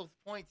you'll get those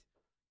points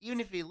even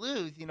if you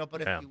lose,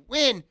 but if you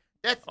win,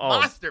 that's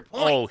monster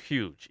points. Oh,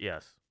 huge,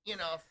 yes.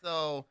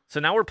 So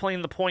now we're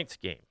playing the points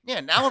game.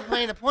 Yeah, now we're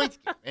playing the points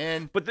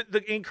game. But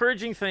the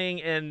encouraging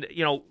thing, and,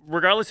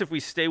 regardless if we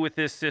stay with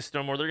this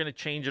system or they're going to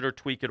change it or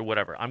tweak it or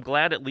whatever, I'm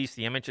glad at least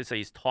the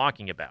MHSA is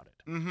talking about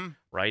it,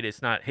 right?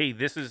 It's not, hey,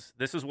 this is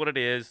what it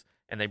is,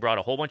 and they brought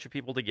a whole bunch of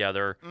people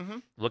together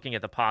looking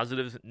at the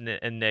positives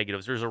and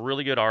negatives. There's a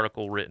really good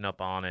article written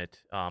up on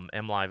it.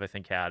 MLive, I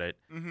think, had it,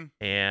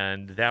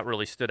 and that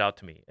really stood out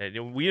to me.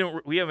 And we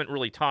haven't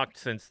really talked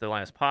since the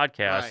last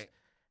podcast. Right.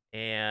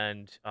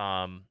 And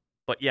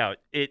but yeah,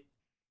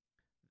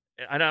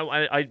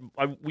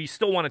 we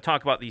still want to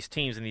talk about these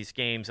teams and these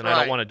games, and I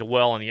don't want to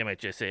dwell on the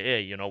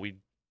MHSAA. We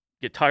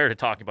get tired of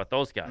talking about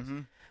those guys.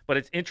 But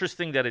it's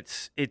interesting that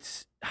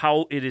it's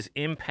how it is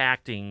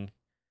impacting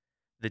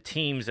the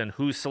teams and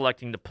who's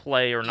selecting to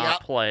play or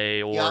not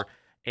play,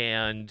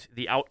 and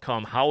the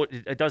outcome. How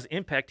it does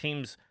impact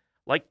teams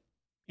like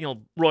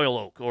Royal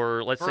Oak,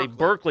 or let's say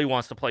Berkeley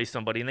wants to play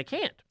somebody and they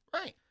can't.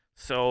 Right.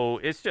 So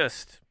it's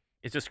just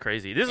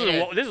crazy. This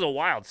is a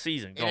wild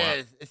season going on.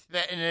 It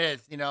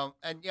is.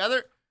 And the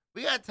other,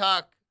 we got to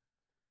talk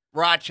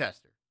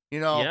Rochester.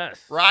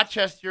 Yes.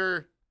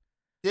 Rochester,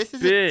 this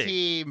is a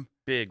team.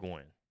 Big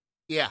win.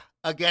 Yeah,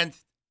 against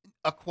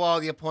a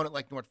quality opponent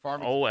like North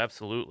Farmington. Oh,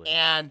 absolutely.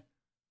 And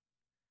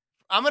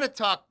I'm going to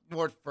talk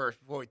North first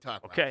before we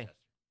talk Okay. Rochester.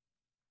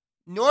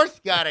 North's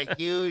got a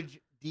huge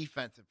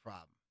defensive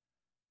problem.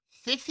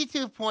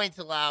 62 points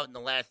allowed in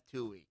the last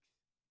 2 weeks.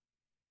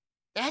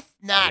 That's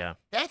not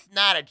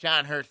a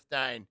John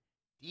Herstein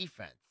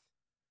defense.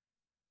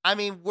 I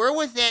mean, where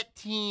was that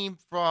team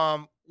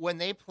from when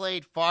they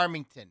played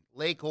Farmington,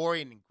 Lake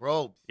Orion, and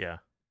Groves? Yeah.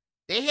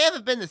 They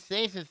haven't been the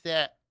same since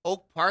that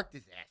Oak Park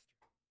disaster,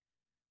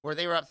 where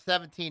they were up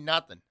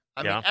 17-0.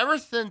 I mean, ever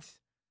since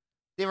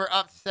they were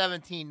up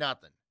 17-0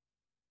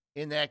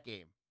 in that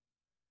game.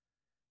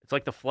 It's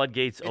like the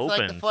floodgates open. It's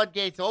like the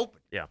floodgates open.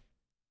 Yeah.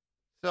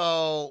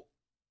 So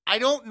I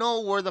don't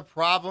know where the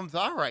problems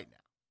are right now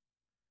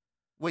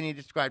when you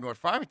describe North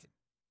Farmington.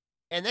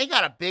 And they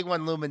got a big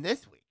one looming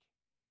this week.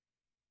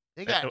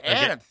 They got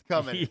Adams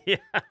coming. Yeah.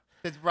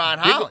 It's Ron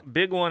Holland.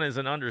 Big one is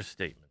an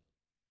understatement.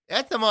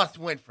 That's a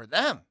must-win for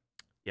them.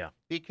 Yeah.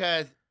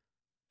 Because,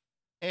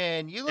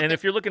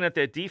 if you're looking at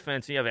that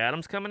defense, and you have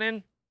Adams coming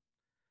in.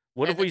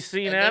 What have we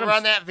seen, Adams? They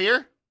run that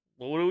veer?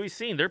 Well, what have we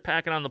seen? They're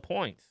packing on the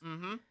points.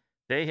 Mm-hmm.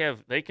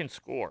 They can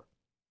score.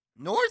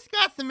 North's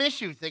got some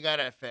issues they got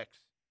to fix.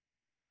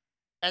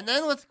 And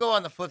then let's go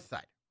on the flip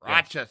side.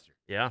 Rochester.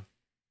 Yeah.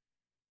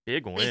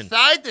 Big win.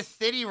 Beside the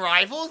city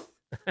rivals,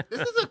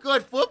 this is a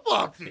good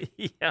football team.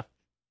 Yeah.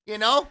 You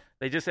know?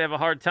 They just have a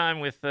hard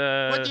time with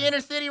With the inner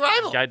city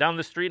rival. guy down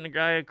the street and the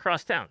guy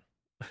across town.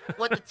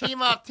 With the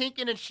team off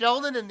Tinkin and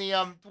Sheldon and the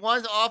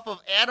ones off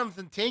of Adams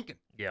and Tinkin.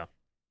 Yeah.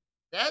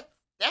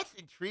 That's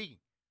intriguing.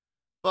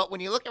 But when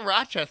you look at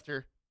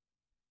Rochester,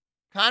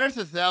 Connor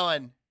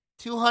Sazellen,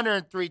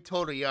 203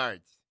 total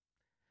yards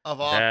of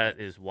offense. That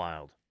is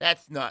wild.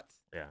 That's nuts.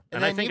 Yeah.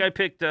 And And I then think I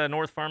picked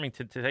North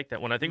Farmington to take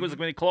that one. I think it was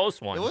going to be a close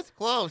one. It was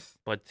close.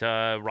 But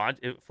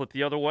it flipped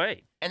the other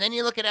way. And then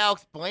you look at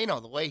Alex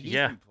Bueno, the way he's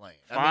been playing.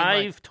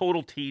 Five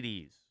total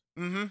TDs.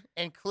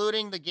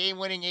 Including the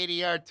game-winning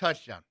 80-yard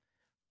touchdown.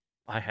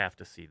 I have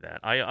to see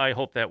that. I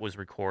hope that was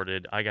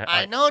recorded.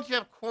 I know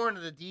Jeff Korn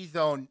of the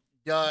D-Zone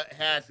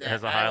has that.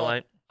 Has a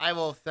highlight. I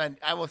will send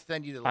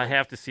you the link. I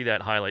have to see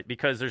that highlight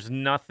because there's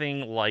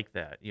nothing like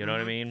that. You know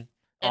what I mean?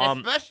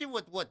 And especially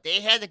with what they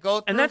had to go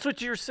through. And that's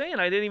what you're saying.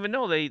 I didn't even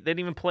know they didn't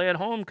even play at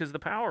home because the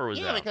power was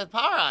out. Yeah, because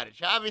power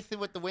outage. Obviously,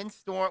 with the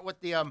windstorm, with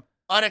the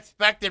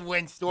unexpected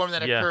windstorm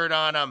that occurred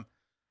on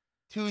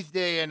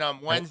Tuesday and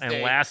Wednesday,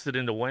 and lasted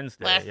into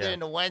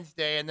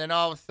Wednesday. And then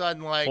all of a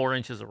sudden, 4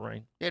 inches of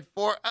rain. It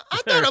I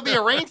thought it'd be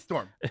a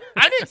rainstorm.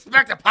 I didn't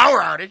expect a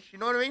power outage. You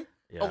know what I mean?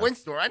 Yeah. A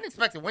windstorm. I didn't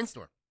expect a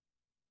windstorm.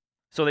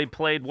 So they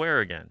played where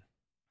again?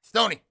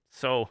 Stony.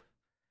 So,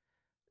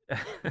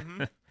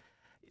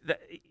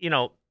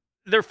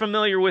 they're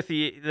familiar with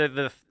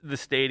the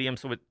stadium.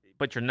 So,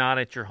 but you're not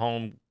at your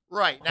home.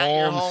 Right, not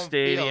your home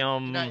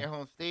stadium. Field. Not your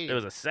home stadium. It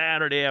was a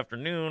Saturday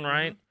afternoon,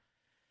 right?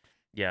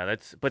 Yeah,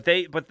 but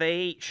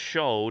they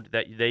showed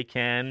that they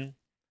can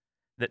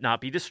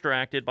not be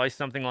distracted by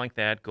something like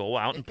that. Go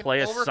out and play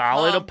a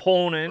solid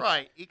opponent.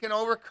 Right, you can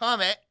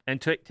overcome it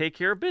and take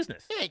care of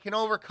business. Yeah, you can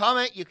overcome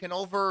it. You can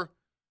overcome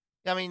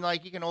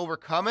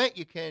it.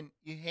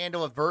 You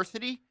handle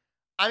adversity.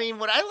 I mean,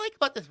 what I like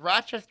about this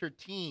Rochester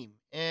team,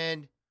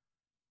 and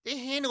they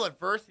handle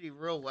adversity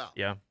real well.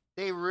 Yeah,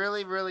 they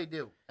really, really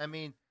do. I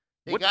mean,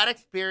 they got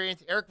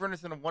experience. Eric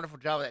Verner's done a wonderful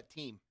job of that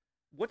team.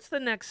 What's the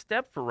next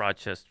step for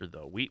Rochester,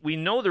 though? We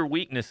know their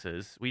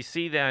weaknesses. We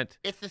see that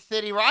it's the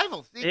city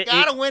rivals. You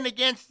got to win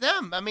against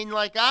them. I mean,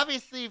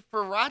 obviously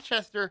for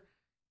Rochester,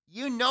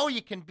 you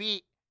can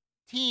beat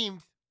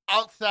teams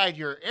outside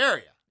your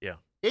area. Yeah,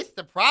 it's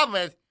the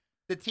problem is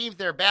the teams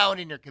that are battling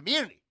in your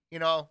community. You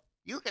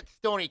look at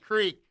Stony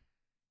Creek.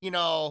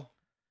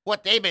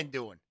 What they've been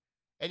doing,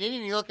 and then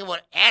you look at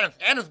what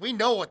Adams. We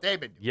know what they've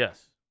been doing.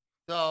 Yes.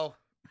 So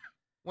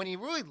when you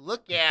really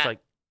look at,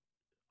 it's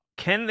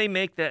can they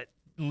make that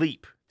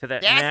leap to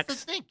that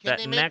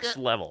next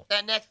level?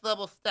 That next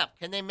level step.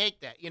 Can they make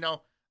that?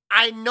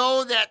 I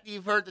know that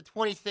you've heard the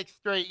 26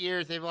 straight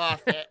years they've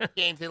lost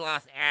games. They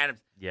lost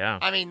Adams. Yeah.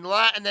 I mean,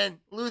 and then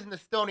losing to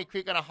Stony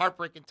Creek on a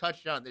heartbreaking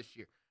touchdown this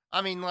year.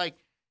 I mean,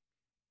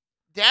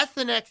 that's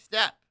the next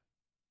step.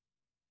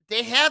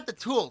 They have the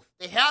tools.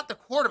 They have the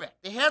quarterback.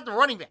 They have the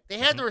running back. They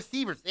have the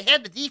receivers. They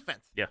have the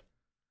defense. Yeah.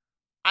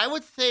 I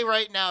would say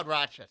right now,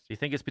 Rochester. Do you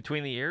think it's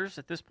between the ears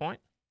at this point?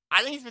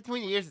 I think it's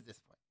between the ears at this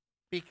point.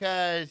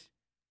 Because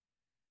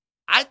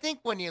I think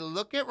when you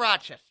look at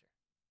Rochester,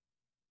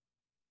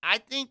 I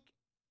think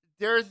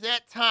there's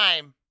that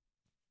time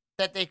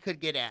that they could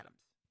get Adams.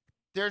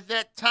 There's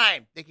that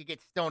time they could get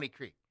Stony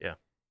Creek. Yeah.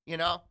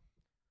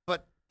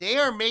 But they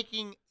are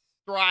making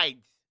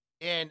strides,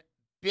 and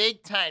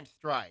big-time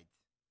strides.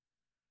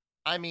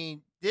 I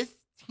mean, this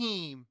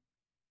team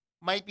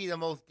might be the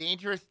most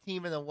dangerous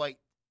team in the white,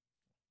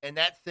 and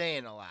that's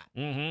saying a lot.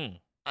 Mm-hmm.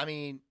 I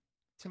mean,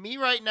 to me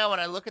right now, when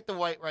I look at the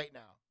white right now,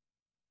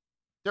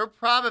 they're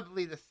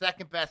probably the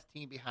second best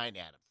team behind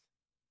Adams.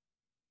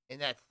 And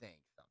that's saying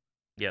something.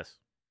 Yes.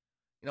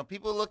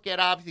 People look at,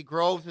 obviously,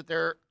 Groves with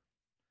their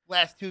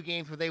last two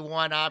games where they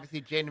won.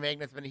 Obviously, Jaden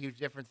Magnus been a huge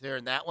difference there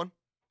in that one.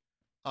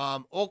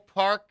 Oak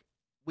Park,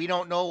 we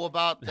don't know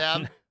about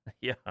them.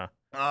 Yeah.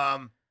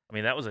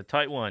 That was a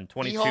tight one,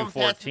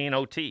 22-14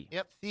 OT.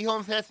 Yep,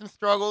 Seaholmes had some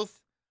struggles.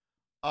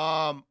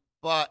 And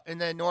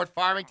then North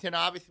Farmington,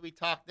 obviously, we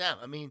talked them.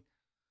 I mean,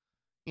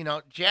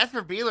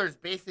 Jasper Beeler is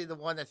basically the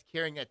one that's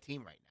carrying that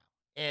team right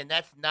now, and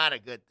that's not a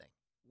good thing.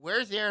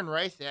 Where's Aaron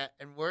Rice at,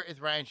 and where is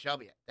Ryan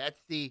Shelby at?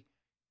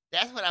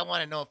 That's what I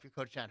want to know if you're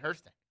Coach John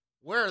Herstein.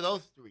 Where are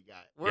those three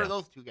guys? Where are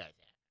those two guys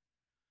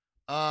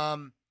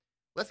at?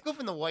 Let's go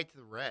from the white to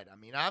the red. I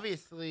mean,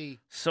 obviously,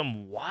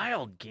 some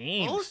wild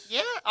games.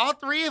 All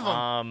three of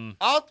them.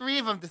 All three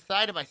of them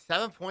decided by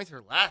 7 points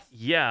or less.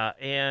 Yeah,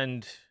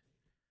 and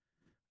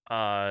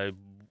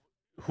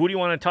who do you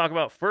want to talk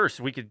about first?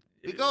 We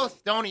go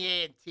Stony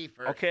A&T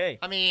first. Okay.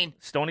 I mean,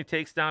 Stony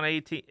takes down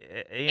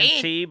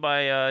A&T by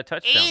a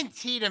touchdown.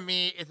 A&T to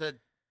me is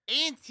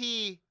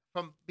A&T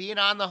from being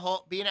at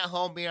home, being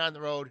on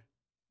the road,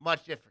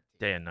 much different.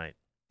 Day and night.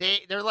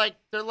 They're like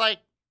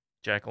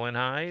Jekyll and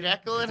Hyde.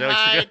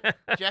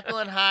 Jekyll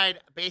and Hyde,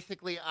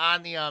 basically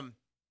on the on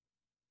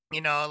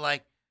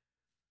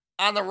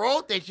the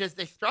road they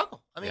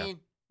struggle. I mean,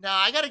 Now,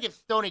 I got to give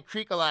Stony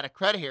Creek a lot of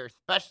credit here,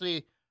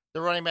 especially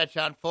the running back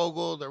John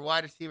Fogle, their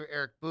wide receiver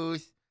Eric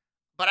Booth.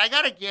 But I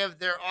got to give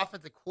their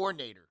offensive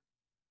coordinator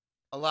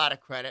a lot of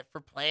credit for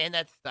playing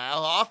that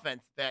style of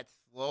offense that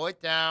slow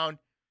it down,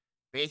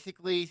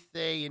 basically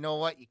say, you know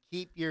what, you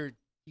keep the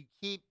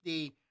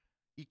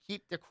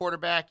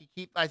quarterback, you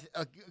keep a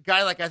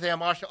guy like Isaiah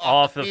Marshall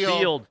off the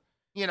field,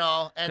 you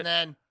know, and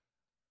then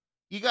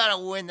you got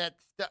to win that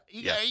stuff.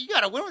 You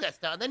got to win with that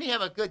stuff. And then you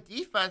have a good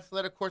defense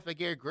led, of course, by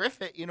Gary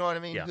Griffith, you know what I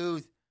mean,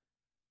 who's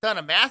done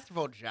a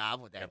masterful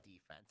job with that defense.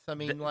 I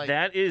mean,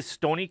 that is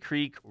Stony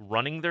Creek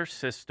running their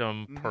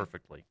system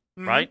perfectly,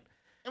 right?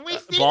 And we've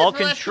seen this for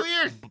the last 2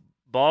 years.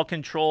 Ball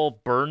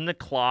control, burn the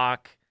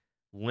clock,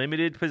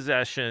 limited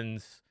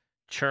possessions,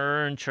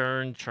 churn,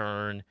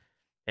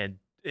 and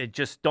it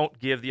just don't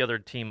give the other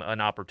team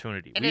an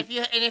opportunity. And if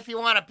you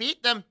want to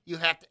beat them, you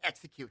have to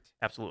execute.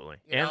 Absolutely.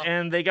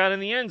 And they got in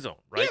the end zone,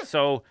 right? Yeah.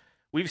 So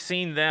we've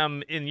seen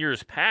them in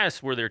years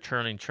past where they're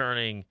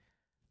churning,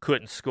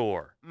 couldn't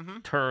score,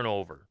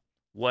 turnover,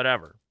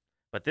 whatever.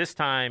 But this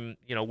time,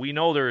 you know, we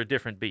know they're a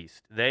different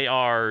beast. They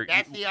are.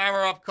 That's the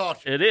armor up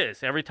culture. It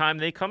is. Every time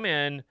they come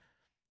in,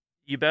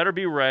 you better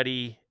be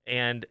ready.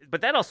 But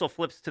that also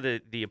flips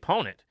to the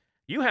opponent.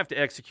 You have to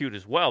execute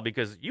as well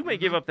because you may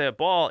give up that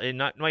ball and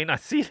might not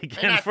see it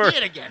again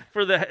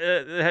for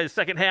the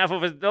second half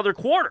of another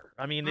quarter.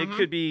 I mean, it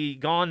could be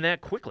gone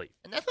that quickly.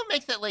 And that's what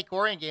makes that Lake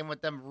Orion game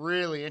with them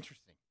really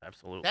interesting.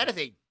 Absolutely. That is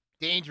a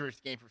dangerous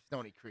game for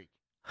Stony Creek.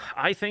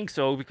 I think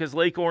so because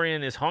Lake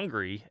Orion is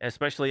hungry,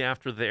 especially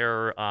after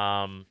their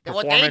performance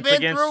what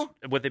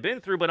they've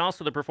been through, but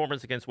also the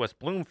performance against West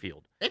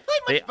Bloomfield. They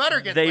played much better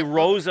against. They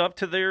rose up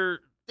to their.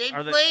 They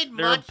played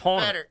much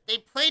opponent. better. They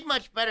played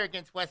much better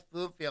against West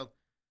Bloomfield.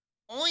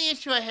 Only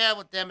issue I have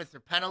with them is their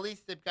penalties.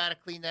 They've got to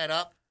clean that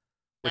up.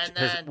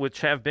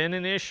 Which have been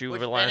an issue over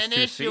the last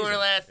 2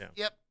 seasons.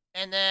 Yep.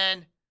 And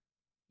then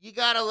you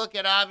got to look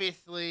at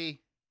obviously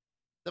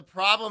the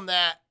problem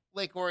that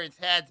Lake Orion's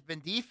had has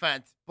been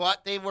defense,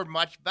 but they were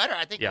much better.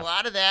 I think a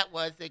lot of that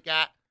was they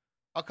got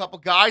a couple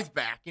guys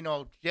back. You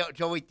know,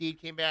 Joey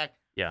Deed came back.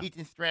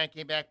 Ethan Strand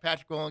came back.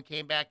 Patrick Rowland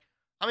came back.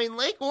 I mean,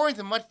 Lake Orion's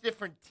a much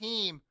different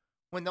team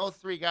when those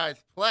three guys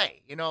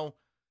play. You know,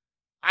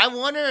 I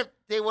wonder if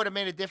they would have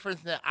made a difference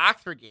in the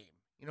Oxford game.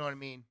 You know what I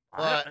mean?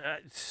 But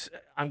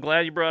I'm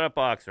glad you brought up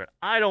Oxford.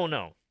 I don't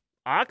know.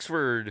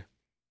 Oxford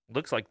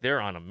looks like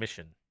they're on a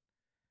mission.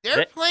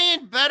 They're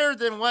playing better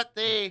than what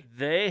they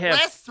have.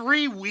 Last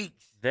 3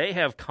 weeks. They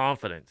have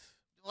confidence.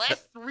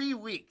 Last 3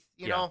 weeks.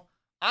 You know,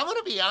 I'm going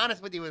to be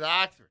honest with you with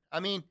Oxford. I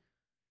mean,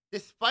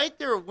 despite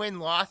their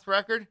win-loss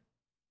record,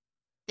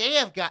 they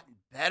have gotten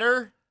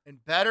better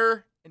and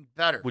better and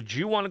better. Would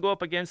you want to go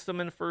up against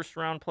them in a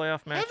first-round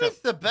playoff matchup? If it's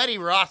the Betty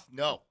Ross,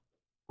 no.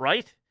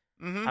 Right?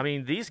 I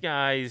mean, these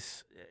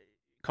guys,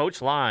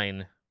 Coach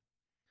Line,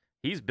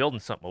 he's building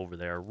something over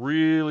there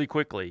really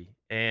quickly.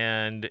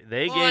 And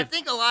I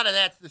think a lot of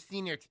that's the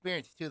senior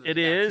experience too. It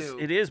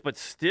is, but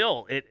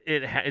still, it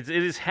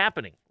is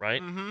happening,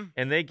 right?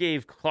 And they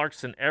gave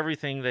Clarkson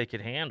everything they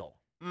could handle.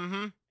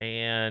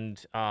 And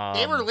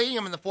they were leading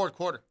them in the fourth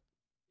quarter.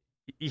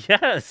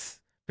 Yes,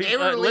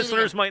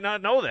 listeners might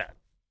not know that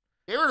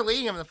they were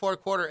leading them in the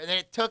fourth quarter, and then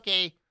it took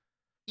a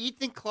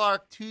Ethan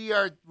Clark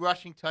 2-yard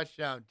rushing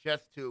touchdown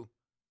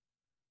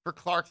for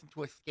Clarkson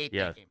to escape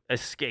that game.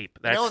 Escape.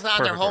 And it was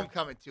on their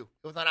homecoming, too.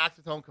 It was on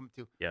Oxford's homecoming,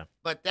 too. Yeah.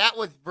 But that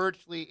was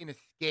virtually an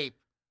escape.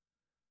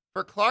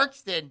 For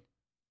Clarkston,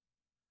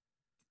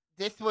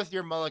 this was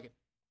your mulligan.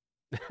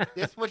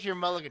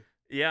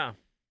 Yeah.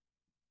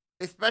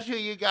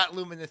 Especially you got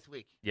Lumen this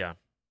week. Yeah.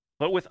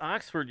 But with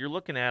Oxford, you're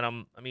looking at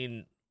them, I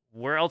mean,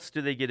 where else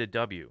do they get a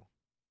W?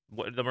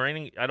 I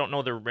don't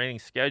know the remaining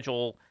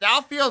schedule.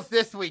 Southfield's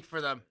this week for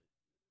them.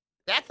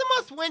 That's a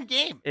must-win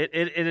game. It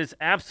is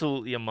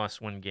absolutely a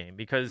must-win game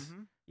because,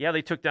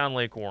 they took down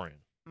Lake Orion.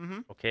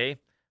 Okay?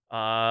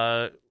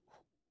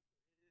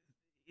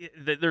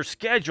 Their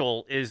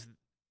schedule is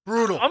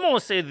brutal. I'm going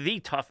to say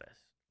the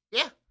toughest.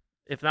 Yeah.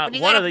 If not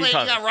one of the toughest.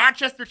 You got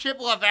Rochester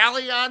Chippewa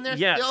Valley on there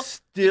still. You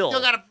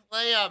still got to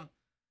play,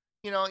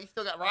 you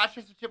still got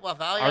Rochester Chippewa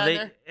Valley on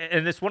there.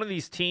 And it's one of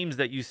these teams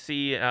that you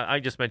see, I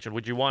just mentioned,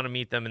 would you want to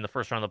meet them in the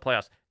first round of the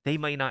playoffs? They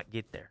may not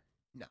get there.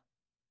 No.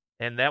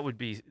 And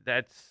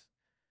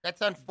that's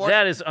unfortunate.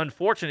 That is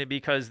unfortunate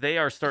because they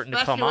are starting to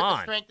come on. Especially with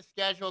the strength of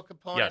schedule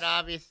component,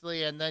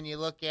 obviously, and then you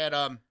look at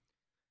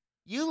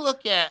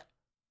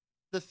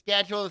the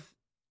schedules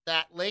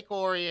that Lake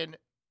Orion,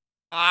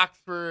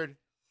 Oxford,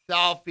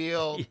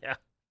 Southfield,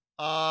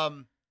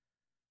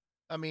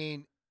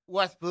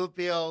 West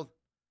Bloomfield,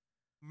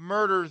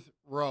 Murders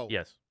Row.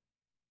 Yes.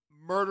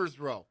 Murders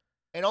Row.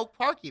 And Oak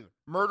Park even.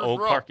 Murders Row.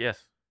 Oak Park,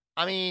 yes.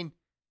 I mean,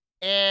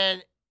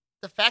 and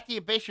the fact that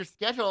you base your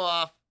schedule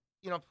off,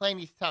 playing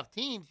these tough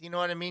teams, you know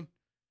what I mean?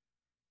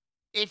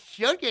 It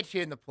should get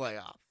you in the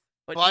playoffs.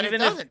 But it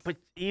doesn't.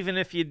 Even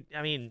if you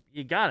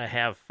got to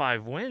have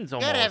 5 wins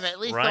almost. You got to have at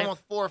least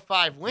almost 4 or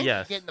 5 wins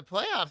to get in the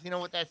playoffs,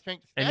 with that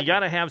strength of schedule. And you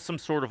got to have some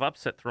sort of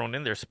upset thrown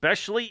in there,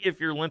 especially if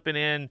you're limping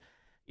in,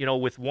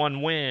 with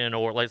 1 win,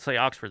 or let's say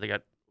Oxford, they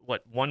got,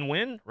 one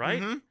win,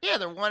 right? Mhm. Yeah,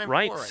 they're 1-4.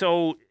 Right.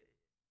 So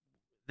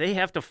they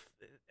have to.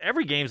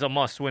 Every game's a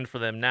must-win for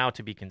them now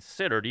to be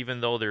considered,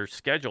 even though their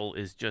schedule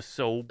is just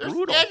so their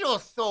brutal. schedule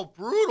is so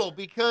brutal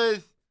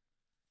because,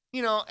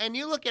 and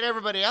you look at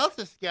everybody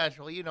else's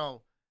schedule,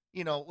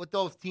 with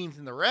those teams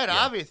in the red, Yeah.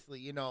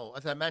 obviously,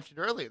 as I mentioned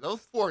earlier,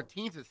 those 4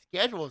 teams'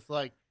 schedule is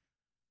like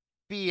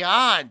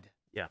beyond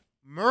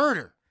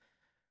murder.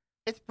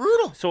 It's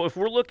brutal. So if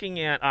we're looking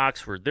at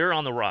Oxford, they're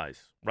on the rise,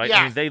 right? I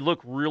mean, Yes. they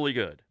look really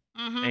good,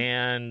 Mm-hmm.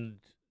 and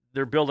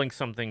they're building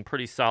something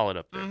pretty solid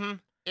up there. Mm-hmm.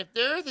 If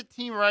there is a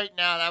team right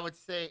now that I would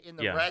say in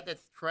the Yeah. red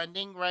that's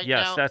trending right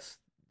Yes, now, that's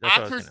what I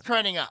was Oxford's gonna-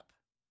 trending up.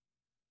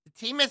 The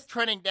team that's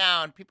trending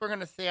down, people are going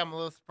to say I'm a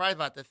little surprised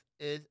about this,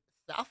 is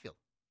Southfield.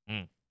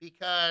 Mm.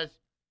 Because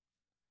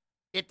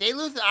if they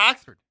lose to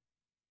Oxford,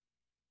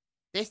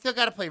 they still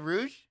got to play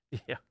Rouge.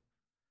 Yeah.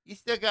 You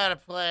still got to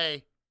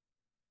play,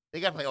 they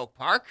got to play Oak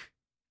Park.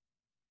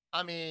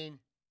 I mean,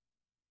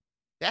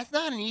 that's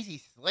not an easy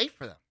slate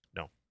for them.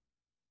 No.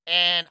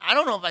 And I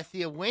don't know if I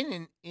see a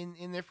win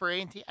in there for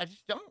A&T. I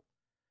just don't.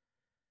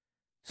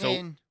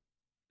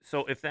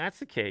 So if that's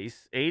the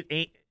case,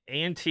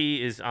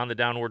 A&T is on the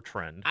downward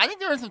trend. I think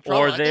they're in some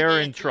trouble. Or I think they're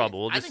A&T in is.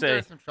 trouble. I Just think they're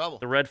in say some trouble.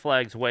 the red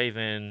flag's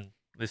waving,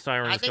 the I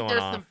siren's think going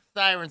there's off. some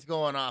sirens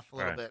going off a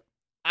little Right. bit.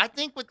 I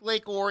think with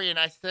Lake Orion,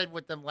 I said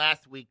with them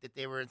last week that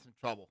they were in some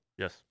trouble.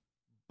 Yes.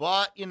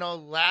 But,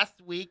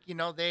 last week,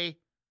 they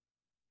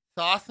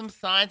saw some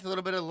signs, a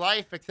little bit of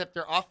life, except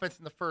their offense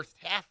in the first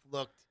half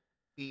looked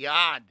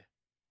beyond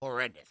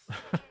horrendous.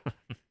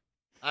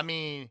 I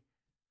mean,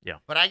 Yeah.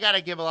 But I got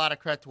to give a lot of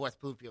credit to West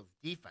Bloomfield's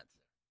defense.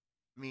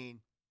 I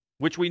mean,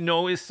 Which we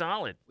know is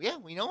solid. yeah,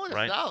 we know it's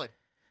Right. solid.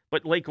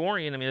 But Lake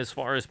Orion, I mean, as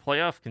far as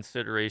playoff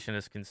consideration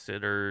is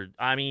considered,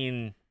 I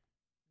mean,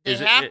 They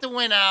is it- have to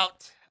win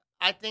out.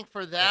 I think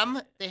for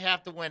them, they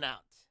have to win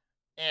out.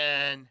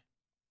 And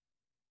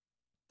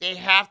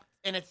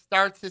and it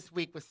starts this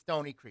week with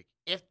Stony Creek.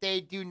 If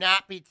they do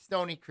not beat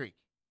Stony Creek,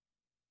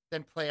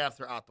 then playoffs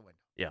are out the window.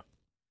 Yeah.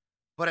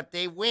 But if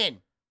they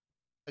win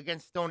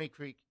against Stony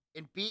Creek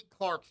and beat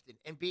Clarkston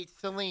and beat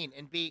Saline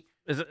and beat,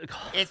 is it,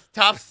 it's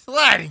tough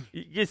sledding.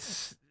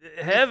 it's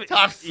heavy.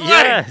 tough sledding.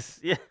 Yes.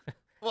 Yeah.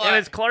 Well, And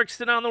it's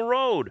Clarkston on the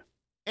road.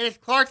 and it's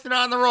Clarkson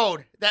on the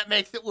road. That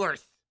makes it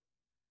worse.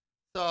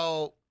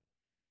 So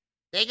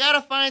they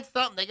gotta find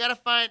something. They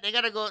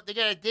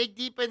gotta dig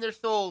deep in their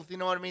souls, you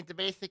know what I mean, to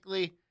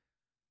basically,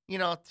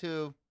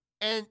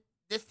 and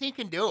this team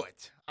can do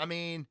it. I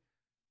mean,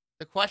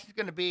 the question's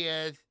gonna be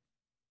is,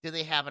 do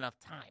they have enough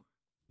time?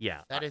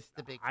 Yeah. That is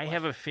the big I question.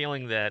 have a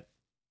feeling that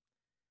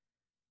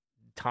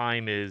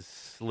time is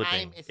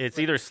slipping. Time is It's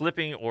either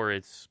slipping or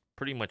it's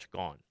pretty much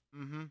gone.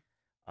 Mm-hmm. Do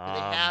they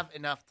have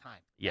enough time?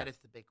 yeah. That is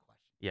the big question.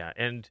 Yeah,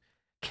 and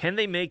can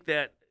they make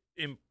that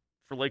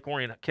for Lake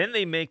Orion? Can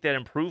they make that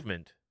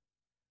improvement?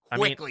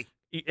 Quickly.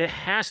 I mean, it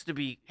has to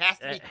be. Has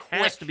to be it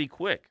quick. has to be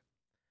quick.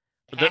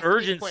 It The has to be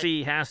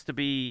urgency has to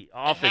be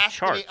off it the has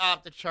charts. to be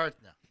off the charts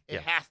now. It Yeah.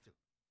 has to.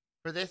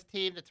 For this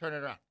team to turn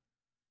it around.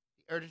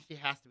 The urgency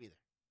has to be there.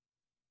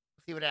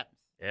 We'll see what happens.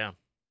 Yeah,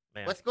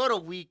 man. Let's go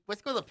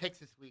to the picks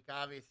this week,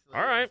 obviously.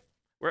 All right,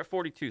 we're at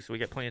 42, so we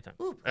got plenty of time.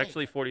 Ooh, plenty of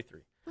Actually, time.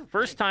 43. Ooh,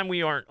 First time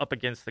we aren't up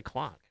against the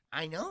clock.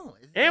 I know.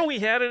 Isn't And it? we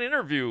had an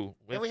interview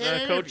with we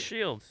had an Coach interview,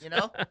 Shields.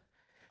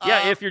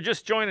 Yeah, If you're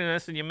just joining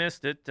us and you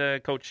missed it,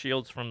 Coach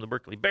Shields from the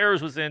Berkeley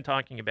Bears was in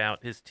talking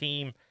about his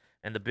team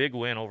and the big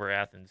win over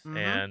Athens Mhm.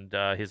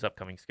 and his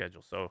upcoming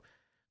schedule. So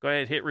go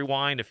ahead, hit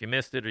rewind if you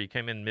missed it or you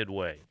came in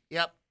midway.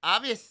 Yep.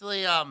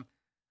 Obviously,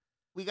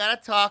 we got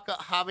to talk,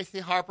 obviously,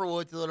 Harper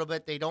Woods a little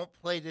bit. They don't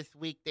play this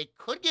week. They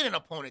could get an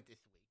opponent this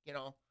week,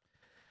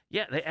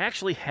 Yeah, they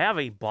actually have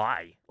a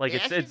bye. Like They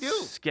it's actually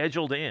do.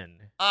 scheduled in.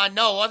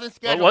 No, it wasn't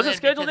scheduled wasn't in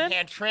scheduled because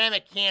in?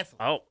 Hamtramck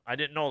canceled. Oh, I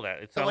didn't know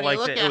that. It So sounded when like you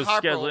look it at was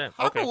Harper, scheduled in.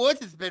 Harper Okay. Woods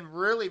has been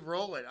really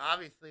rolling,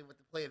 obviously, with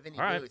the play of Vinny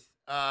All right. Lewis.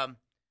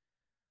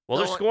 Well,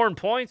 they're so scoring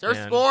points, They're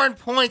man. scoring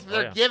points, but Oh,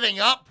 they're yeah. giving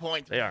up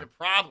points, which They is are. the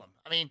problem.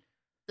 I mean,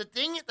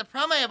 the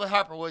problem I have with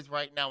Harper Woods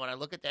right now when I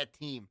look at that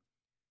team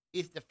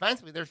is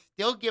defensively, they're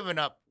still giving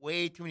up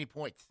way too many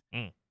points.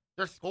 Mm.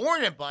 They're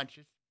scoring in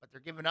bunches, but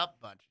they're giving up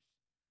bunches.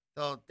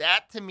 So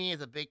that, to me,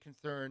 is a big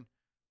concern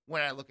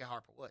when I look at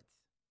Harper Woods.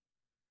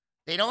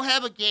 They don't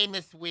have a game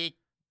this week,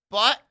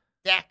 but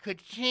that could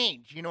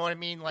change. You know what I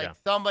mean? Like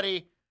Yeah.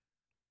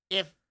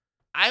 if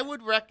I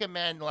would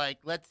recommend, like,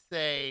 let's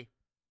say,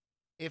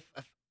 if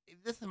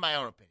this is my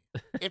own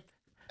opinion.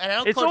 And I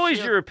know It's Coach always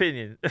Shields, your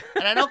opinion.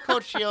 and I know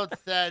Coach Shields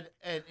said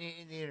in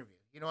the interview,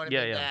 you know what I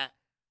Yeah, mean? yeah.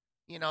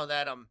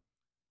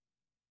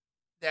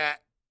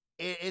 That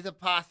it is a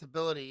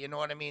possibility, you know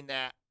what I mean,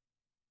 that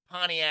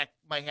Pontiac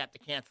might have to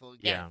cancel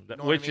again. you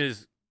know what I which mean?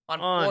 is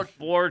Unfortunately.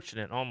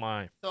 unfortunate. Oh,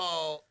 my.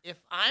 So if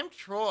I'm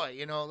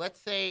Troy, let's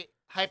say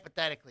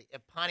hypothetically,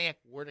 if Pontiac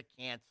were to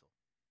cancel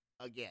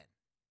again,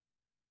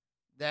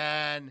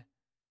 then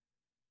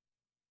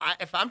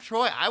if I'm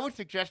Troy, I would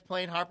suggest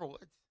playing Harper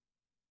Woods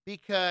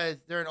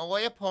because they're an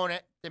OA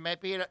opponent. They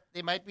might be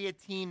a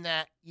team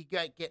that you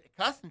got get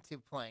accustomed to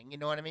playing. You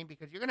know what I mean?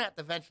 Because you're gonna have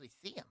to eventually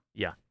see them.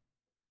 Yeah.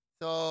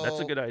 So That's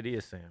a good idea,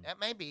 Sam. That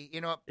may be,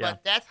 Yeah.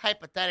 but that's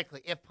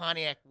hypothetically if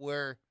Pontiac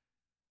were,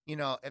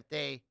 if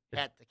they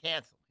had to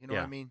cancel. You know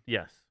what I mean?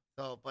 Yes.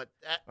 So, but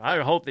that I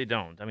hope they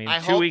don't. I mean, I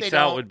 2 hope weeks they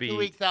out don't. would be 2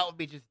 weeks out would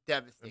be just it'd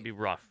devastating. be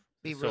rough.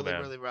 Be So really,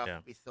 bad. really rough. Yeah.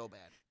 It'd be so bad.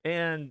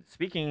 And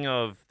speaking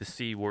of the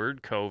C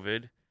word,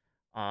 COVID,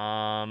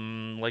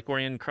 Lake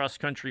Orion cross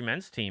country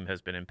men's team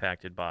has been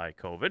impacted by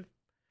COVID.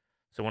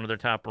 So one of their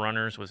top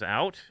runners was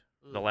out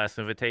the Ooh. last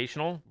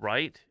invitational,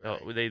 right?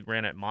 Right. They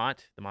ran at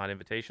Mott, the Mott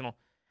Invitational.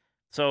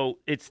 So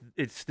it's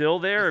still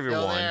there, It's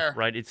still everyone, there.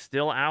 right? It's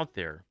still out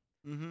there,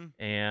 Mm-hmm.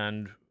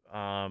 and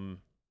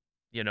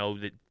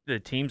the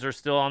teams are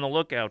still on the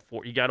lookout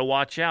for. You got to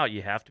watch out.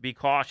 You have to be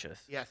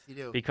cautious Yes, you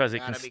do. because You it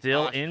can gotta be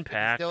still cautious. It can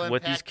impact still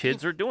what these impact kids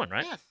teams. are doing,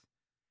 right? Yes,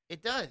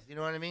 it does. You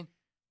know what I mean?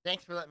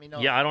 Thanks for letting me know.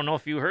 Yeah, I don't know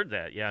if you heard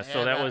that. Yeah, I so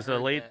have that not was a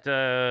heard late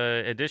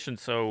edition.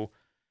 So,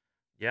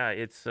 yeah,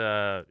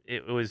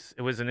 it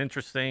was an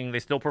interesting. They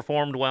still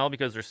performed well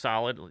because they're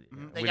solid.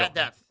 Mhm. They We got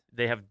don't- depth.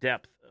 They have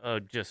depth,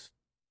 just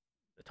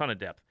a ton of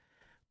depth.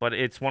 But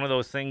it's one of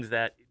those things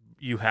that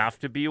you have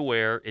to be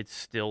aware. It's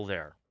still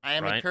there. I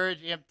am right?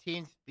 encouraging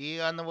teams be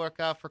on the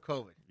lookout for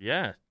COVID.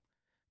 Yeah,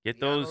 get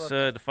Be on the those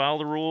lookout. to follow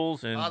the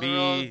rules and Follow the be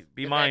rules,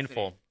 be get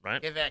mindful, vaccinated.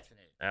 right? Get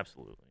vaccinated.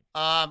 Absolutely.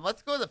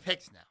 Let's go to the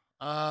picks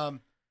now.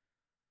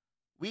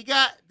 We're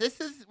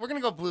gonna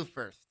go blue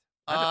first.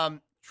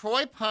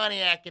 Troy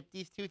Pontiac, if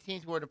these two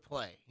teams were to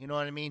play, you know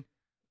what I mean?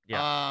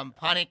 Yeah.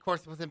 Pontiac, of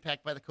course, was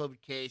impacted by the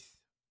COVID case.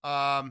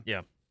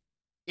 Yeah.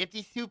 If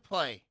these two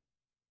play,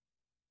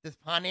 does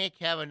Pontiac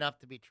have enough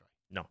to beat Troy?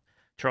 No.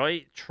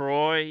 Troy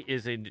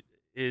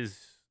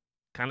is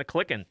kind of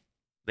clicking.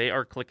 They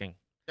are clicking.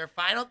 Their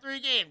final 3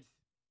 games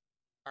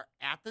are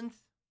Athens,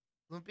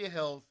 Olympia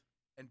Hills,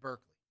 and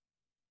Berkeley.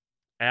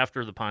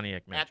 After the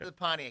Pontiac matchup. After the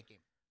Pontiac game.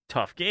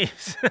 Tough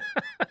games.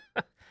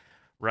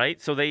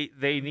 Right? So they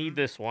need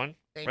this one,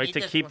 They right, need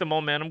to this keep one. the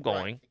momentum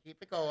going. Right, to keep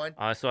it going.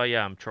 So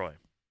yeah, I'm Troy.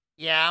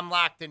 Yeah, I'm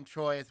locked in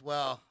Troy as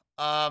well.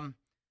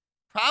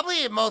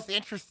 Probably the most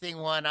interesting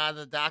one out of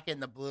the docket in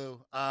the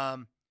blue.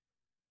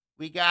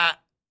 We got,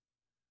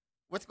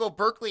 let's go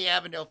Berkeley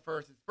Avondale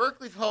first. It's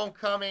Berkeley's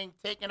homecoming,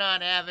 taking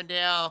on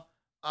Avondale.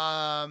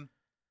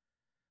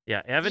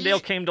 Yeah, Avondale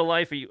came to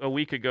life a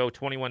week ago,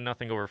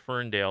 21-0 over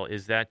Ferndale.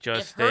 Is that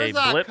just a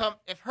blip?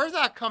 If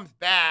Herzog comes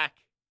back,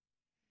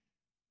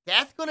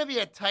 that's going to be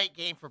a tight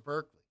game for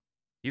Berkeley.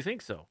 You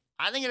think so?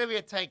 I think it'll be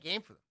a tight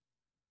game for them.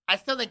 I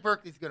still think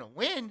Berkeley's going to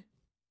win,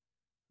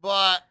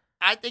 but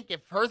I think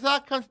if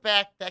Herzog comes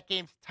back, that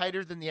game's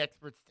tighter than the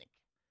experts think.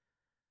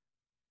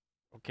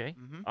 Okay.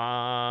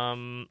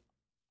 Mm-hmm.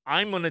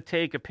 I'm going to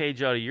take a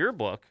page out of your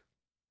book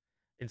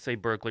and say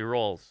Berkeley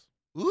rolls,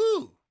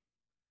 Ooh.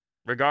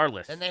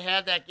 regardless. And they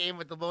have that game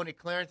with the Livonia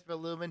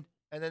Clarenceville Lumen,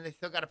 and then they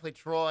still got to play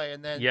Troy,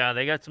 and then Yeah,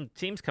 they got some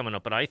teams coming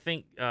up, but I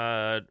think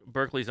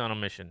Berkeley's on a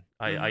mission.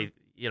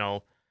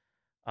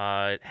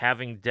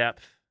 Having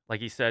depth, like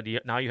you said,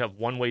 now you have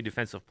one-way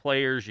defensive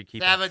players. You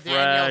keep them Sava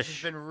Daniels has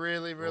fresh. been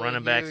really, really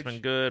Running huge. back's been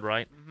good,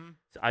 right? Mm-hmm.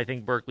 So I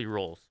think Berkeley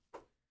rolls.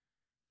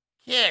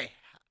 Okay,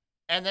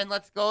 and then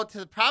let's go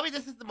to probably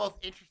this is the most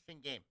interesting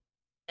game,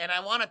 and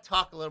I want to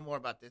talk a little more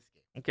about this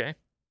game. Okay.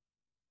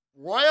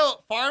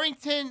 Royal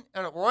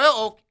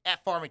Oak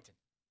at Farmington.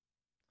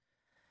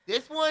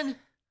 This one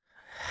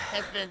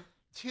has been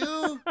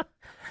 2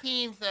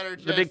 teams that are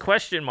just The big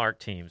question mark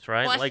teams,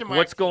 right? Question Like, mark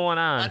what's teams. going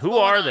on? What's Who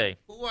going are on? they?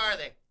 Who are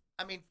they?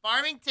 I mean,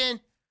 Farmington,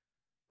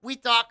 we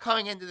thought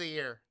coming into the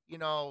year,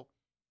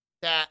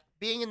 that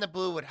being in the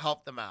blue would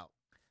help them out.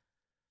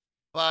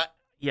 But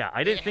Yeah,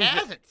 I didn't it think.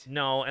 hasn't.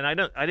 No, and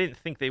I didn't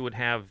think they would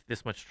have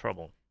this much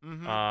trouble.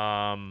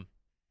 Mhm.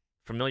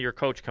 Familiar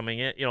coach coming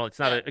in. It's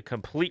not Yeah. a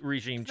complete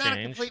regime It's not a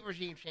change. complete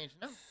regime change,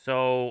 no.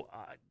 So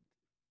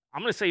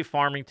I'm going to say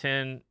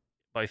Farmington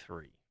by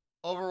 3.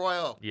 Over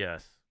Royal Oak.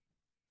 Yes.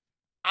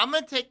 I'm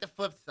going to take the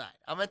flip side.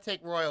 I'm going to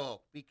take Royal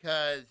Oak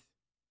because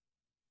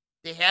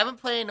they haven't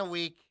played in a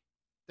week.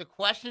 The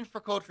question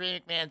for Coach Ray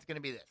McMahon is going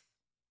to be this.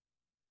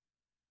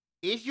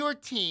 Is your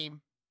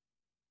team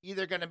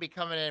either going to be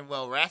coming in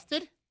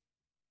well-rested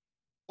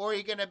or are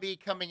you going to be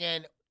coming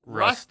in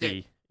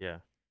rusty? Yeah.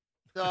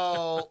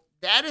 So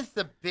that is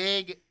the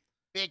big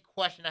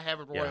question I have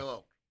with Royal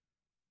Oak.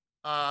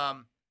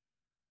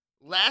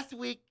 Last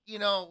week,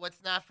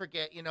 let's not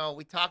forget,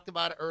 we talked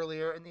about it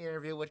earlier in the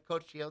interview with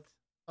Coach Shields.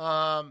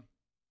 But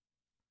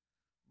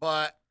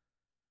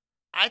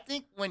I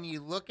think when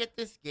you look at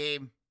this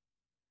game,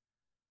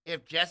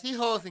 if Jesse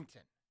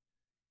Hosington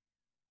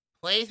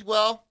plays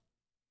well,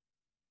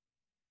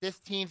 this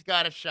team's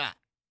got a shot.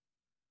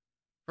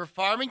 For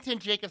Farmington,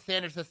 Jacob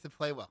Sanders has to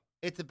play well.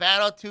 It's a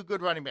battle of 2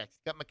 good running backs.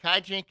 You got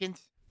Mekhi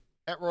Jenkins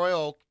at Royal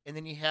Oak, and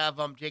then you have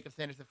Jacob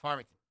Sanders at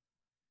Farmington.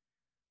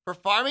 For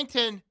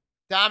Farmington,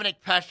 Dominic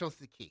Peschel's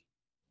the key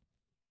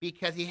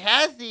because he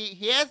has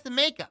the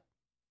makeup.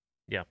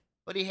 Yeah.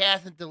 But he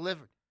hasn't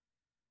delivered.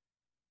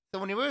 So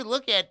when you really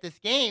look at this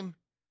game,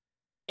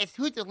 it's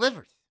who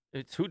delivers.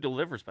 It's who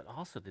delivers, but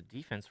also the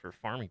defense for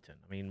Farmington.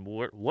 I mean,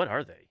 what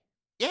are they?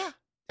 Yeah,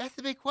 that's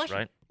the big question.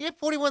 Right. He had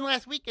 41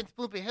 last week against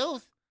Olympia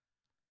Hills.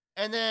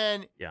 And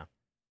then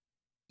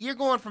you're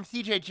going from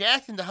C.J.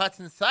 Jackson to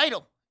Hudson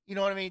Seidel. You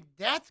know what I mean?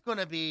 That's going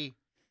to be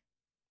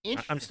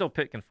interesting. I'm still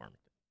picking Farmington.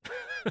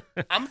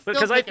 I'm still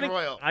because picking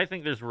Royal. I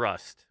think there's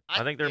rust.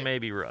 I think there may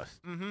be rust.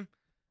 Mm-hmm.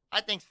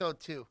 I think so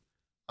too.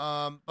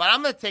 But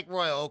I'm going to take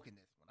Royal Oak in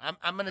this one.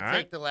 I'm going to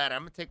take the latter.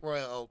 I'm going to take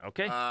Royal Oak.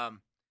 Okay. So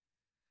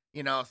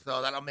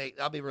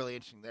that'll be really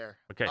interesting there.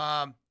 Okay.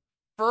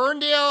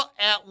 Ferndale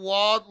at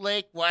Walled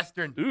Lake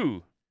Western.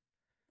 Ooh.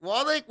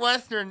 Walled Lake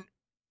Western.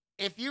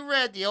 If you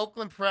read the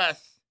Oakland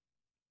Press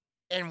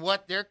and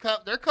what they're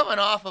coming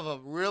off of a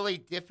really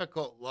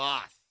difficult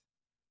loss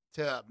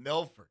to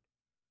Milford.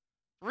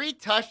 3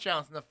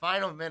 touchdowns in the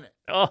final minute.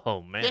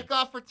 Oh man!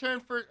 Kickoff return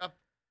for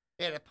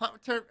they had a punt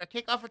return, a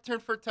kickoff return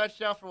for a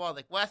touchdown for Walled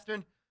Lake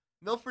Western.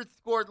 Milford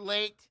scored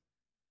late,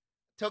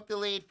 took the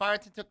lead.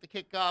 Farmington took the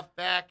kickoff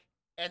back,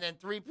 and then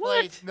 3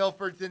 plays.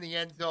 Milford's in the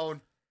end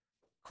zone.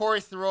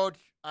 Corey Soroch,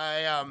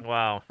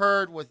 I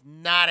heard was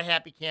not a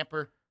happy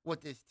camper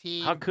with his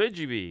team. How could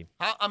you be?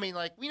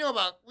 We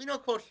know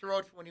Coach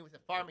Soroch when he was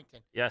at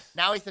Farmington. Yes.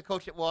 Now he's the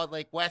coach at Walled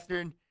Lake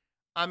Western.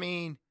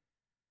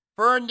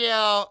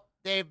 Ferndale.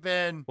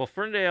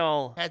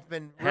 Ferndale has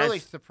been really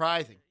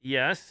surprising.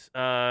 Yes,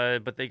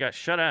 but they got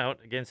shut out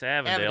against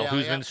Avondale,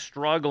 who's been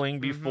struggling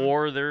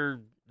before the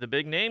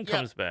big name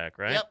comes back,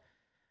 right? Yep.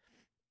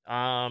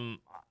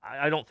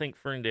 I don't think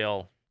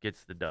Ferndale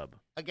gets the dub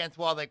against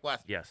Walled Lake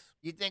Western. Yes.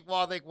 You think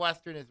Walled Lake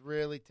Western is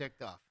really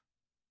ticked off?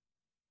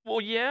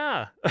 Well,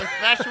 yeah.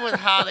 Especially with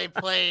how they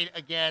played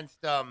against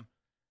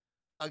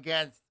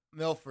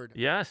Milford.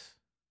 Yes.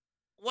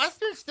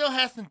 Western still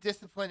has some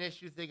discipline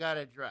issues they got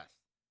to address.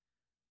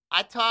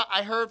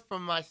 I heard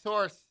from my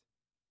source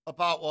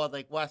about Walled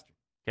Lake Western.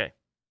 Okay.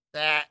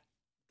 That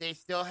they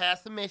still have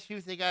some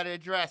issues they got to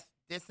address.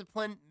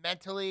 Discipline,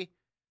 mentally.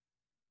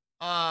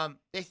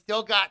 They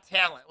still got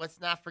talent. Let's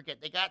not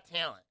forget. They got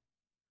talent.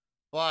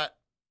 But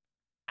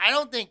I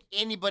don't think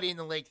anybody in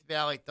the Lakes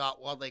Valley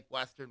thought Walled Lake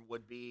Western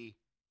would be,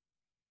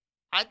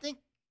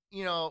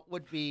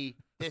 would be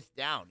this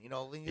down.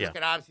 When you look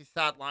at obviously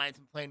South Lions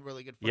and playing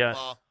really good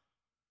football.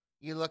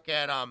 Yes. You look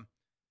at,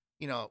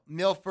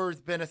 Milford's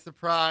been a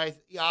surprise.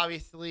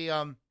 Obviously,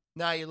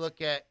 now you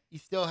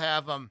still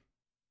have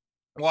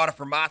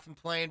Waterford Motson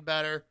playing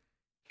better.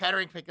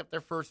 Kettering picked up their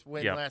first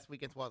win last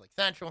week against Walled Lake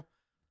Central.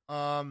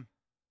 But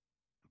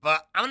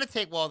I'm going to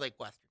take Walled Lake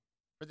Western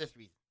for this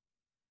reason.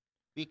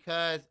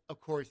 Because of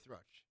Corey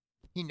Soroch.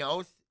 He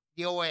knows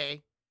the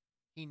OA.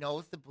 He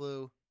knows the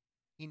blue.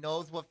 He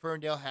knows what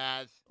Ferndale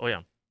has. Oh,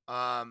 yeah.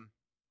 I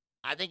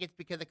think it's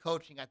because of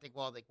coaching. I think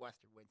Walled Lake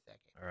Western wins that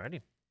game. All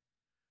righty.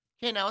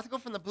 Okay, now let's go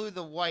from the blue to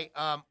the white.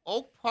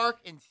 Oak Park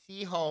and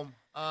Seaholm.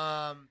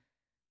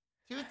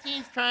 2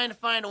 teams trying to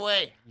find a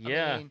way.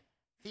 Yeah.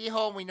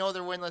 Seaholm, we know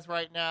they're winless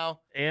right now.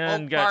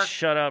 And got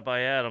shut out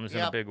by Adams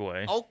in a big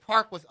way. Oak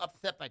Park was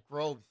upset by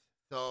Groves.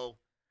 So,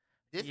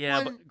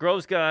 but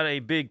Groves got a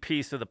big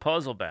piece of the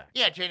puzzle back.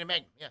 Yeah, Jaden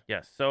Magnum, yeah.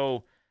 Yes,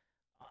 so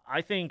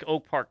I think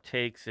Oak Park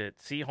takes it.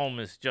 Seaholm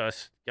has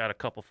just got a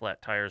couple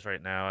flat tires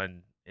right now,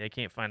 and they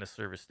can't find a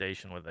service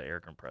station with an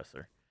air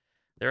compressor.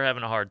 They're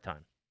having a hard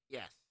time.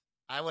 Yes.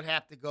 I would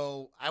have to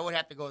go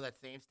that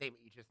same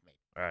statement you just made.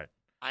 All right.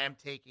 I am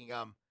taking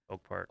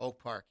Oak Park.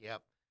 Oak Park,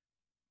 yep.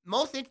 2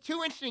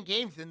 interesting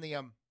games in the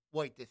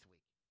white this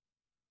week.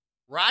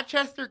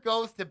 Rochester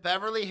goes to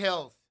Beverly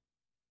Hills.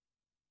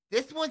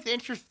 This one's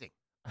interesting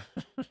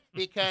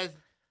because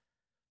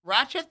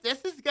Rochester.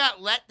 This has got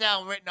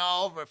letdown written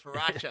all over it for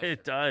Rochester.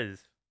 It does.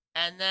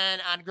 And then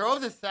on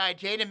Groves' side,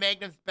 Jaden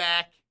Magnum's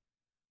back.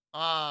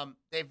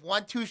 They've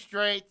won 2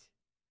 straight.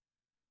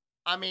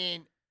 Are they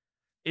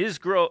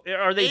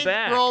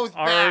back?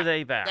 Are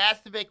they back? That's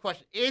the big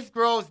question. Is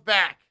Groves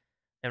back?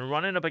 And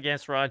running up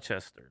against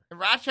Rochester. And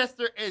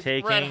Rochester is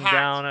taking red hot.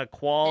 down a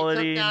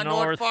quality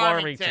North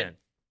Farmington.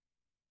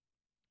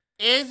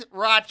 Is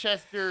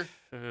Rochester?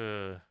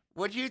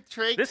 Would you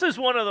trade? This is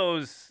one of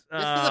those.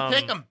 This is a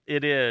pick 'em.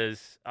 It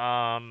is.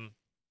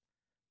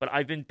 But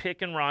I've been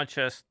picking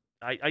Rochester.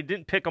 I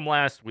didn't pick them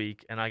last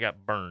week, and I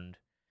got burned.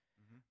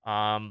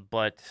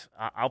 But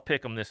I'll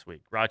pick them this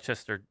week.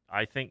 Rochester,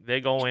 I think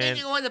they go in. You think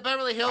you go into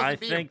Beverly Hills and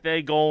beat them?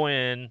 They go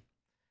in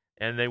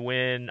and they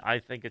win. I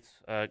think it's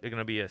going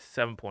to be a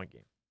 7-point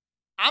game.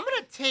 I'm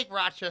going to take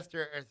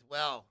Rochester as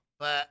well,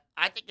 but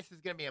I think this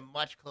is going to be a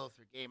much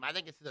closer game. I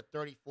think this is a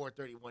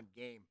 34-31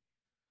 game.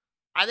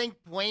 I think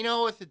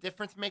Bueno is the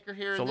difference maker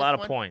here. It's a lot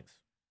of points.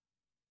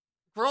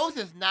 Groves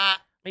is not.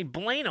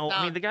 Bueno,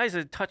 the guy's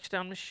a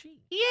touchdown machine.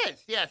 He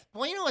is, yes.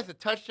 Bueno is a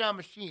touchdown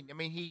machine.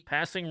 he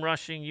passing,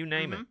 rushing, you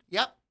name it.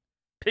 Yep.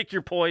 Pick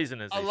your poison,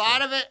 as a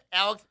lot of it,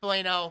 Alex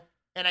Bueno,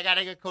 and I got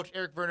to give Coach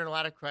Eric Vernon a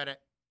lot of credit.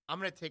 I'm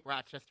going to take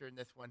Rochester in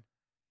this one.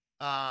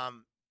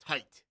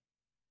 Tight.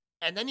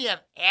 And then you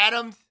have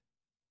Adams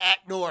at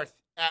North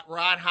at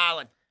Ron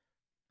Holland.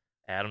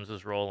 Adams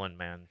is rolling,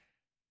 man.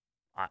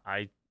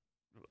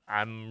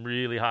 I'm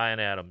really high on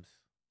Adams.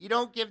 You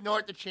don't give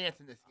North a chance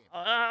in this game.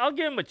 I'll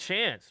give him a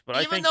chance,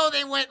 but even though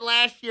they went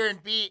last year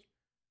and beat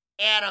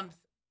Adams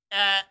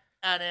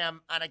on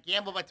a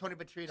gamble by Tony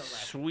Petrino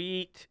last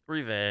Sweet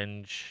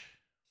revenge.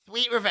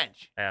 Sweet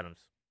revenge. Adams.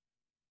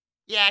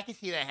 Yeah, I can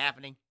see that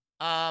happening.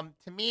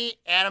 To me,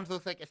 Adams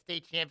looks like a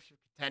state championship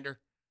contender.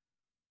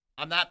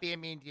 I'm not being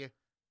mean to you.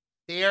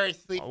 They are a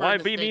sleeper. Why in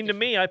the be state mean to this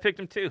me? I picked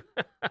him too.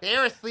 year. They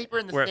are a sleeper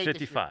in the We're state at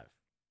this year. 55.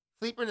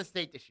 Sleeper in the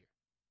state this year.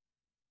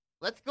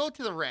 Let's go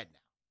to the red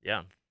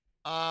Yeah.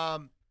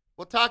 now.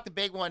 We'll talk the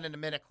big one in a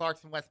minute.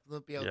 Clarkson, West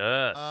Bloomfield.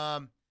 Yes.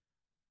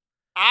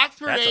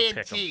 Oxford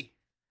That's a A&T.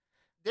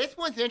 This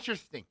one's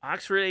interesting.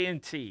 Oxford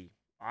A&T.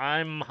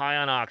 I'm high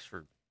on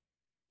Oxford.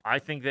 I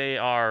think they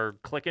are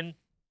clicking,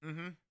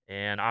 Mm-hmm.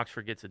 and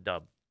Oxford gets a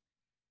dub.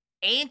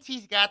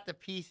 A&T's got the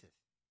pieces.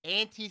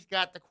 A&T's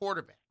got the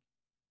quarterback.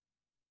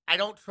 I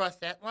don't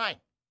trust that line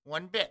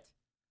one bit.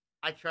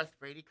 I trust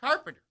Brady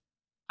Carpenter.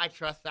 I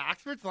trust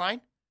Oxford's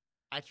line.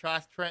 I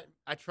trust Trent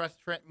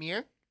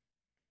Muir.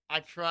 I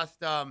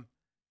trust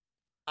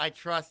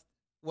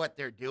what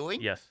they're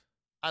doing. Yes.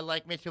 I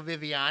like Mitchell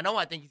Viviano.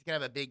 I think he's gonna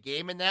have a big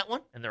game in that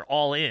one. And they're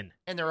all in.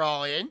 And they're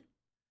all in.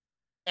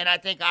 And I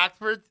think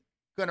Oxford's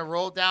gonna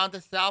roll down to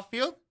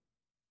Southfield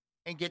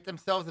and get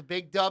themselves a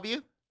big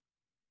W.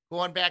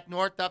 Going back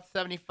north up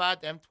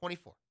 75 to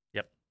M24.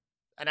 Yep.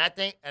 And I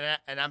think,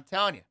 and I'm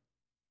telling you,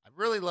 I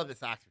really love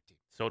this Oxford team.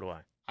 So do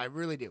I. I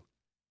really do.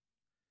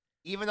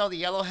 Even though the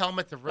yellow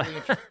helmets are really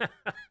interesting.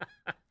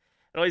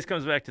 It always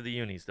comes back to the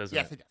unis, doesn't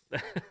Yes, it?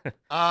 it does.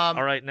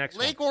 All right, next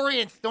Lake one.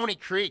 Orion, Stony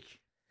Creek.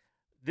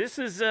 This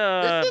is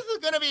This is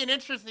going to be an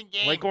interesting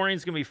game. Lake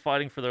Orion's going to be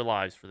fighting for their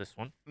lives for this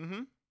one.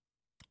 Mm-hmm.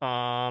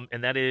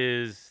 And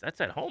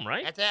that's at home,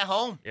 right? That's at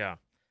home. Yeah.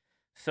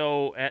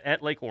 So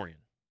at Lake Orion.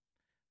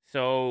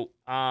 So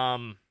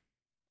I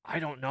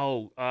don't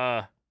know.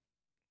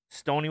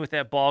 Stony with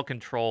that ball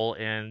control,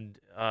 and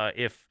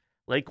if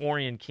Lake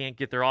Orion can't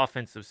get their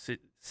offensive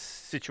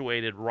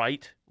situated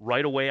right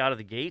away out of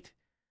the gate,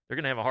 they're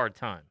going to have a hard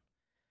time.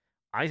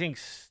 I think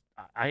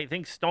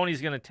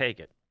Stony's going to take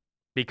it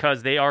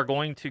because they are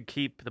going to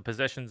keep the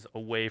possessions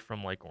away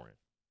from Lake Orion.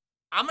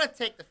 I'm going to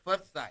take the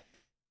flip side.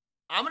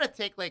 I'm going to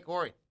take Lake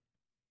Orion.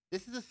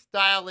 This is a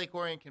style Lake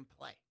Orion can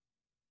play.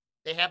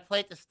 They have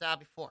played this style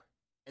before,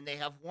 and they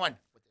have won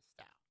with this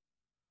style.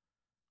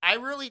 I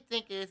really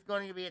think it is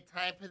going to be a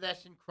time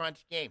possession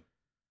crunch game.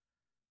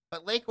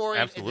 But Lake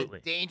Orion Absolutely.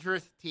 is a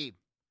dangerous team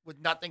with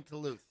nothing to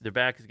lose. Their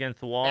back is against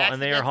the wall, Backs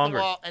and they are against the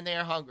hungry. wall, and they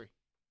are hungry.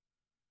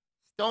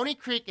 Stony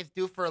Creek is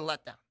due for a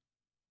letdown.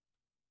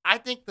 I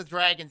think the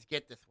Dragons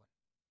get this one.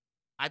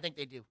 I think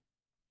they do.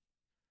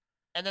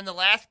 And then the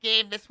last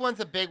game, this one's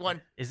a big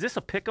one. Is this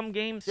a pick'em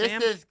game, This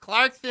Sam? is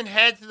Clarkson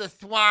heads to the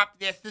swamp.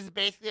 This is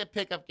basically a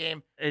pickup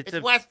game. It's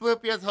West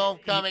Bloomfield's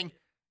homecoming.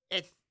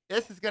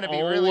 This is going to be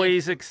always really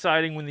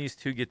exciting when these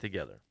two get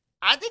together.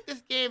 I think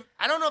this game,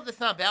 I don't know if this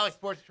is on Valley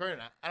Sports Detroit or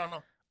not. I don't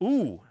know.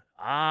 Ooh.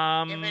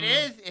 If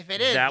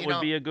it is, that you would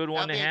know, be a good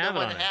one to that'd be a have. good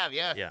one on to it. have,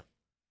 yes. Yeah.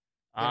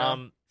 You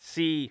know?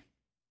 See.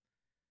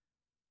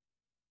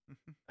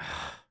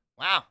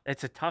 Wow.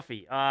 It's a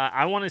toughie.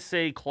 I want to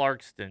say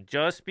Clarkston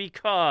just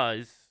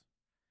because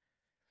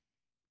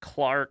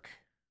Clark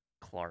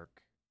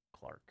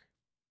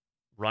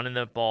running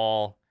the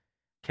ball.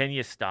 Can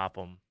you stop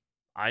him?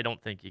 I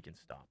don't think you can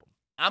stop him.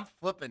 I'm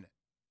flipping it.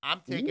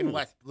 I'm taking Ooh,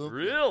 West Bloomfield.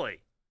 Really?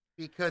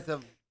 Because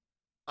of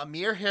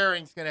Amir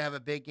Herring's going to have a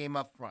big game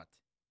up front.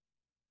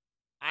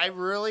 I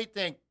really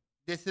think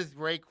this is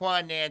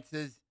Raekwon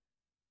Nance's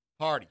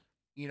party.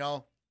 You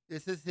know,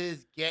 this is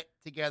his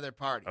get-together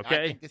party.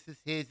 Okay. I think this is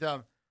his,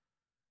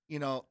 you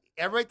know,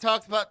 everybody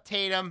talks about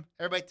Tatum.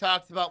 Everybody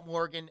talks about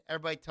Morgan.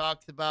 Everybody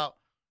talks about,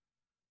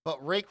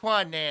 but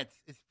Raekwon Nance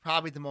is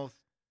probably the most,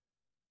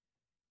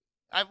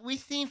 we've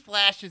seen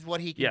flashes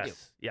what he can do.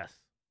 Yes.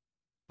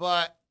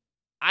 But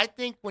I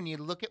think when you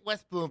look at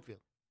West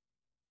Bloomfield,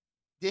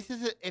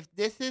 if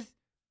this is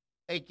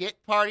a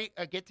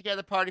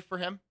get-together party for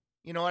him,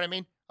 you know what I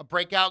mean? A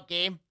breakout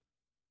game,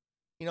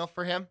 you know,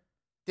 for him,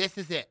 this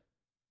is it.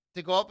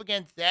 To go up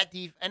against that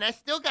defense. And I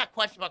still got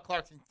questions about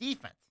Clarkson's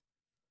defense.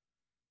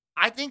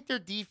 I think their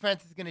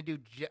defense is going to do,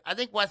 I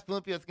think West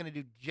Bloomfield is going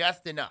to do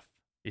just enough.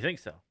 You think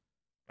so?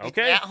 It's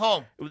Okay. at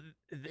home.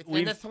 It's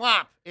in the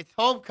swamp. It's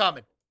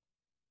homecoming.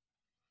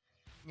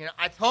 You know,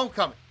 it's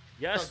homecoming.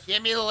 Yes. So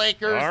give me the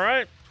Lakers. All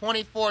right.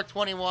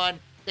 24-21.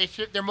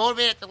 They're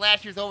motivated after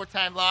last year's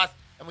overtime loss,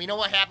 and we know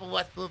what happened with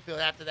West Bloomfield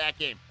after that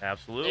game.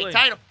 Absolutely. They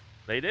tied them.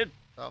 They did.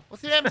 So we'll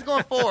see what happens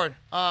going forward.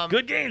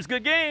 Good games.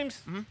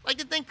 I'd like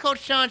to thank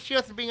Coach Sean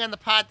Shields for being on the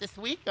pod this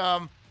week.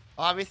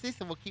 Obviously,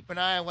 so we'll keep an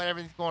eye on what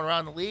everything's going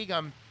around the league.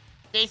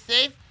 Stay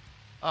safe.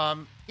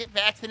 Get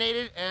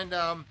vaccinated,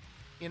 and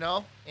you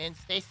know, and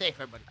stay safe,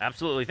 everybody.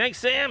 Absolutely. Thanks,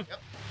 Sam. Yep.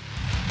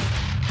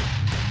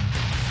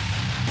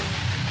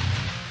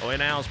 OA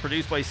Now is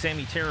produced by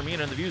Sammy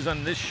Taramina, and the views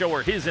on this show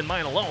are his and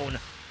mine alone.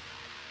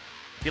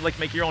 If you'd like to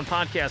make your own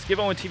podcast, give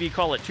ONTV a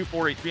call at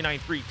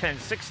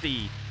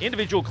 248-393-1060.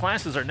 Individual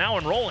classes are now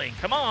enrolling.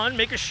 Come on,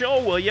 make a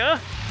show, will ya?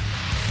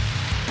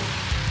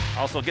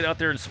 Also, get out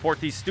there and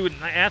support these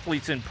student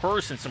athletes in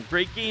person. Some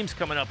great games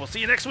coming up. We'll see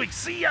you next week.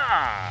 See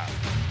ya!